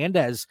had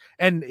Hernandez,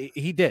 and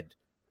he did.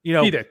 He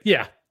did.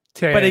 Yeah.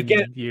 10 but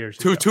again, years.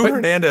 Two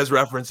Hernandez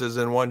references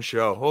in one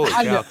show. Holy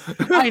cow!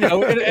 I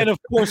know, and of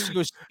course he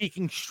was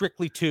speaking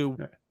strictly to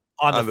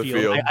on the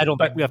field. I don't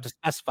think we have to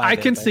specify. I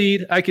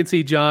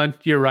concede, John.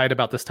 You're right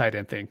about this tight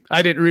end thing.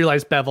 I didn't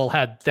realize Bevel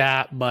had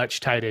that much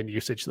tight end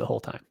usage the whole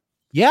time.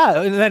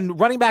 Yeah, and then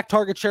running back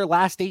target share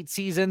last 8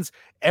 seasons,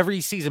 every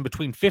season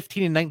between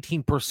 15 and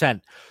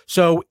 19%.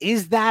 So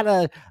is that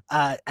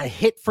a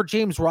hit for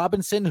James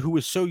Robinson, who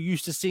was so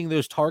used to seeing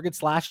those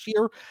targets last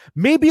year?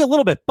 Maybe a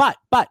little bit, but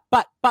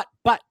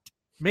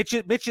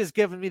Mitch is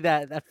giving me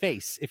that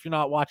face if you're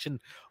not watching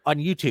on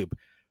YouTube.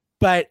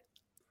 But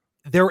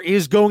there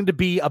is going to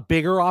be a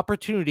bigger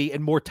opportunity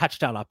and more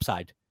touchdown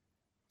upside.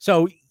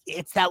 So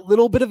it's that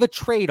little bit of a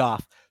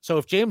trade-off. So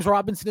if James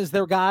Robinson is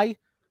their guy,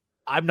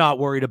 I'm not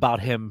worried about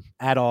him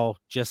at all,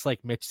 just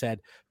like Mitch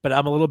said, but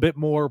I'm a little bit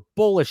more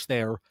bullish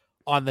there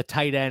on the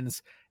tight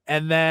ends.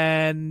 And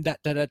then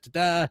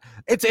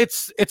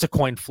it's a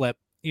coin flip,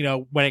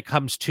 when it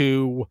comes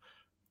to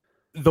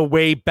the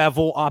way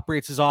Bevel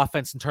operates his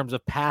offense in terms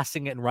of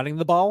passing and running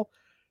the ball.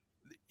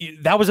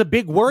 That was a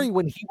big worry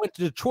when he went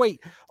to Detroit.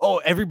 Oh,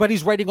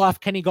 everybody's writing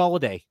off Kenny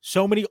Golladay.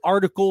 So many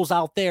articles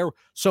out there,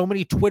 so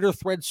many Twitter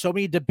threads, so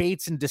many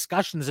debates and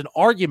discussions and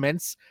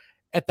arguments.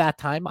 At that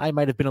time, I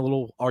might have been a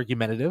little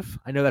argumentative.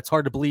 I know that's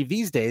hard to believe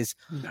these days.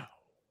 No.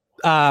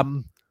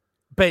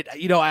 But,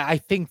 I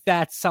think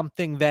that's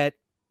something that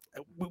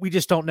we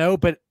just don't know.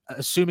 But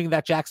assuming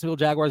that Jacksonville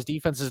Jaguars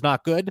defense is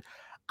not good,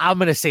 I'm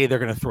going to say they're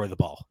going to throw the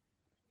ball.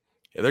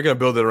 Yeah, they're going to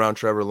build it around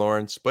Trevor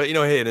Lawrence. But,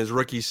 hey, in his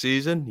rookie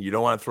season, you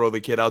don't want to throw the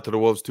kid out to the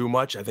Wolves too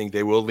much. I think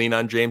they will lean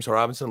on James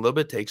Robinson a little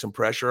bit, take some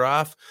pressure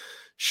off.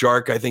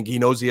 Shark, I think he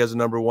knows he has a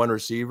number 1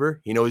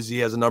 receiver. He knows he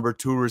has a number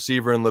 2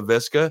 receiver in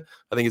Laviska.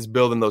 I think it's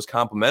building those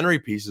complementary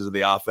pieces of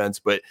the offense,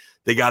 but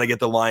they got to get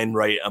the line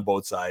right on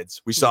both sides.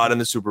 We saw it in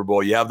the Super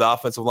Bowl. You have the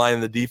offensive line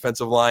and the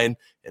defensive line,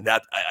 and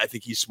that I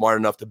think he's smart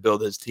enough to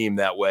build his team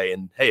that way.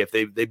 And, hey, if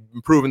they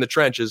improve in the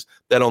trenches,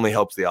 that only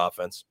helps the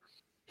offense.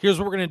 Here's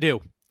what we're going to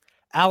do.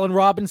 Allen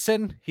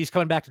Robinson, he's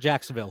coming back to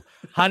Jacksonville.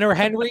 Hunter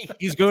Henry,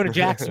 he's going to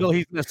Jacksonville.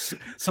 He's going to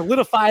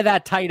solidify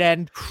that tight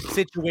end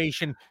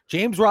situation.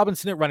 James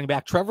Robinson at running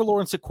back, Trevor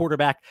Lawrence at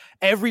quarterback.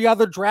 Every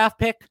other draft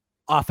pick,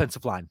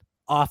 offensive line.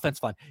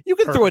 You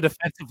can throw a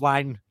defensive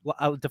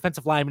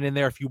lineman in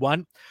there if you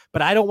want,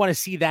 but I don't want to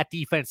see that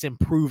defense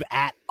improve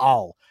at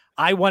all.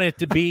 I want it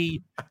to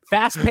be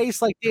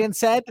fast-paced, like Dan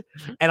said,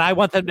 and I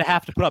want them to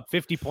have to put up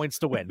 50 points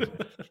to win.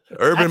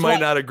 Urban might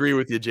not agree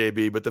with you,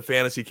 JB, but the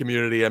fantasy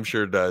community, I'm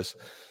sure, does.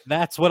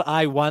 That's what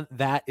I want.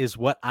 That is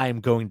what I'm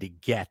going to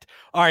get.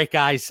 All right,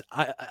 guys.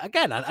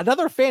 Again,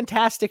 another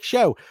fantastic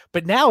show,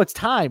 but now it's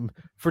time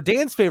for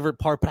Dan's favorite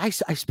part, but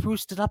I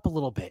spruced it up a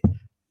little bit.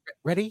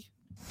 Ready?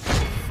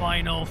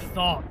 Final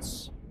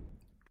thoughts.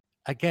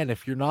 Again,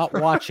 if you're not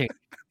watching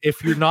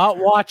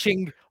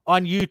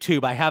on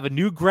YouTube, I have a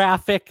new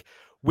graphic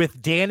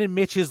with Dan and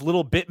Mitch's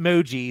little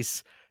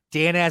Bitmojis.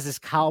 Dan has his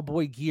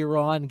cowboy gear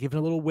on, giving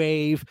a little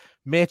wave.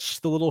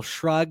 Mitch, the little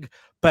shrug.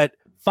 But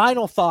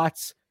final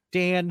thoughts,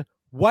 Dan,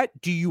 what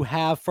do you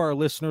have for our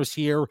listeners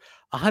here?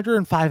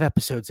 105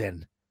 episodes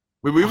in.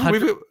 We've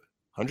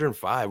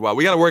 105. Wow,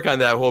 we got to work on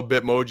that whole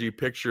Bitmoji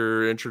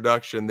picture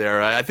introduction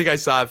there. I think I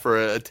saw it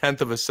for a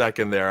tenth of a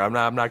second there. I'm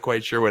not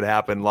quite sure what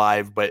happened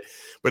live, but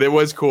it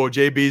was cool.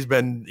 JB's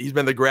been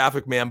the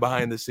graphic man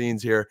behind the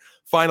scenes here.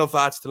 Final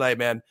thoughts tonight,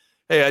 man.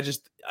 Hey,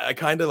 I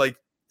kind of like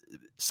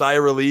sigh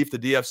of relief. The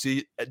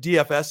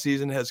DFS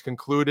season has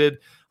concluded.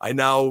 I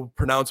now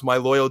pronounce my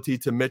loyalty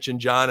to Mitch and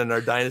John and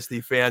our Dynasty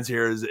fans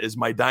here is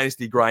my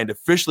Dynasty grind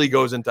officially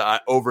goes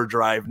into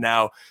overdrive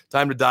now.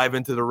 Time to dive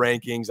into the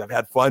rankings. I've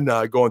had fun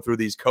going through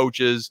these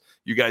coaches.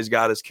 You guys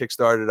got us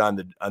kickstarted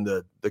on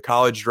the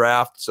college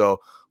draft.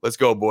 So let's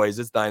go, boys.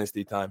 It's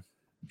Dynasty time.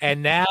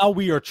 And now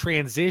we are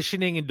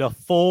transitioning into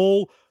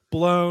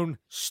full-blown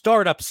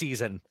startup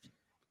season.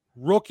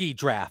 Rookie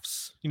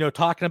drafts,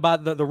 talking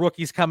about the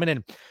rookies coming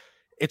in.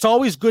 It's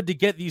always good to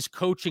get these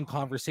coaching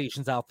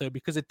conversations out there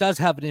because it does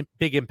have a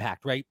big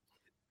impact, right?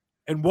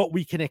 And what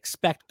we can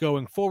expect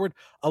going forward.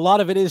 A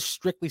lot of it is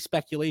strictly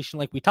speculation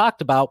like we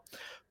talked about,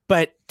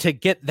 but to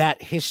get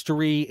that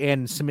history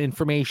and some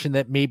information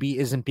that maybe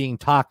isn't being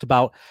talked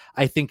about,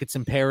 I think it's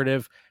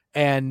imperative.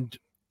 And,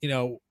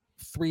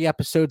 3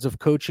 episodes of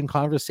coaching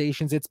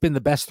conversations. It's been the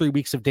best 3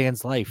 weeks of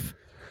Dan's life.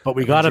 but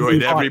we got to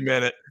move every on.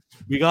 minute.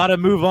 We got to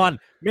move on.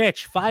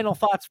 Mitch, final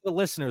thoughts for the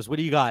listeners. What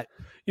do you got?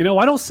 You know,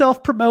 I don't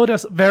self-promote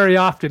us very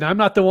often. I'm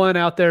not the one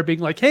out there being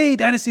like, hey,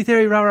 Dynasty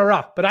Theory, rah, rah,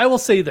 rah. But I will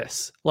say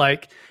this,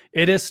 like,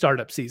 it is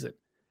startup season.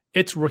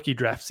 It's rookie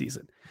draft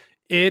season.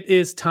 It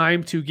is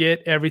time to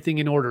get everything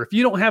in order. If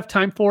you don't have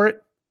time for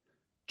it,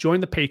 join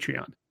the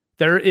Patreon.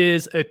 There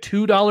is a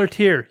 $2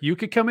 tier. You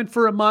could come in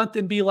for a month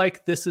and be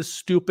like, this is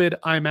stupid,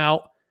 I'm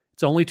out.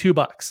 It's only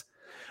 $2.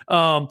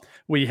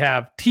 We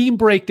have team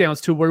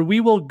breakdowns to where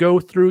we will go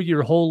through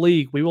your whole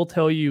league. We will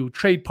tell you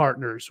trade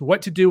partners,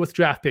 what to do with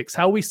draft picks,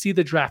 how we see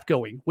the draft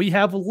going. We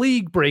have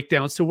league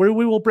breakdowns to where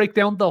we will break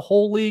down the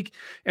whole league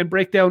and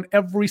break down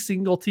every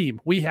single team.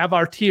 We have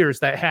our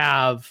tiers that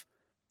have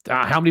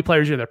how many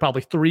players are there?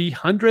 Probably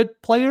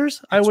 300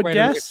 players, I would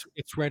guess.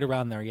 It's right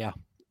around there, yeah.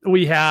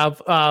 We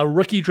have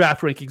rookie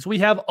draft rankings. We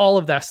have all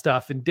of that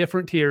stuff in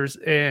different tiers,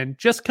 and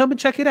just come and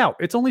check it out.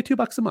 It's only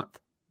 $2 a month.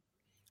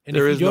 And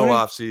there is no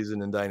off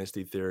season in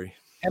Dynasty Theory.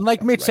 And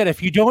like Mitch said,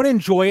 if you don't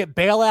enjoy it,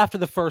 bail after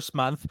the first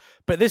month.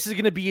 But this is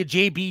going to be a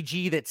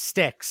JBG that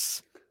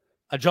sticks.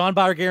 A John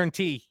Bauer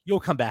guarantee. You'll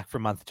come back for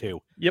month 2.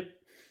 Yep.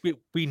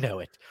 We know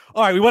it.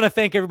 All right. We want to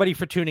thank everybody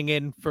for tuning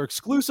in. For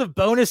exclusive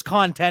bonus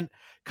content,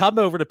 come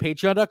over to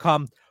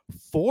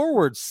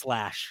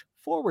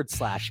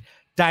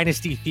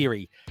patreon.com//Dynasty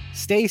Theory.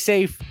 Stay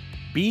safe.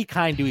 Be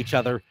kind to each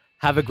other.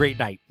 Have a great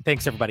night.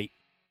 Thanks, everybody.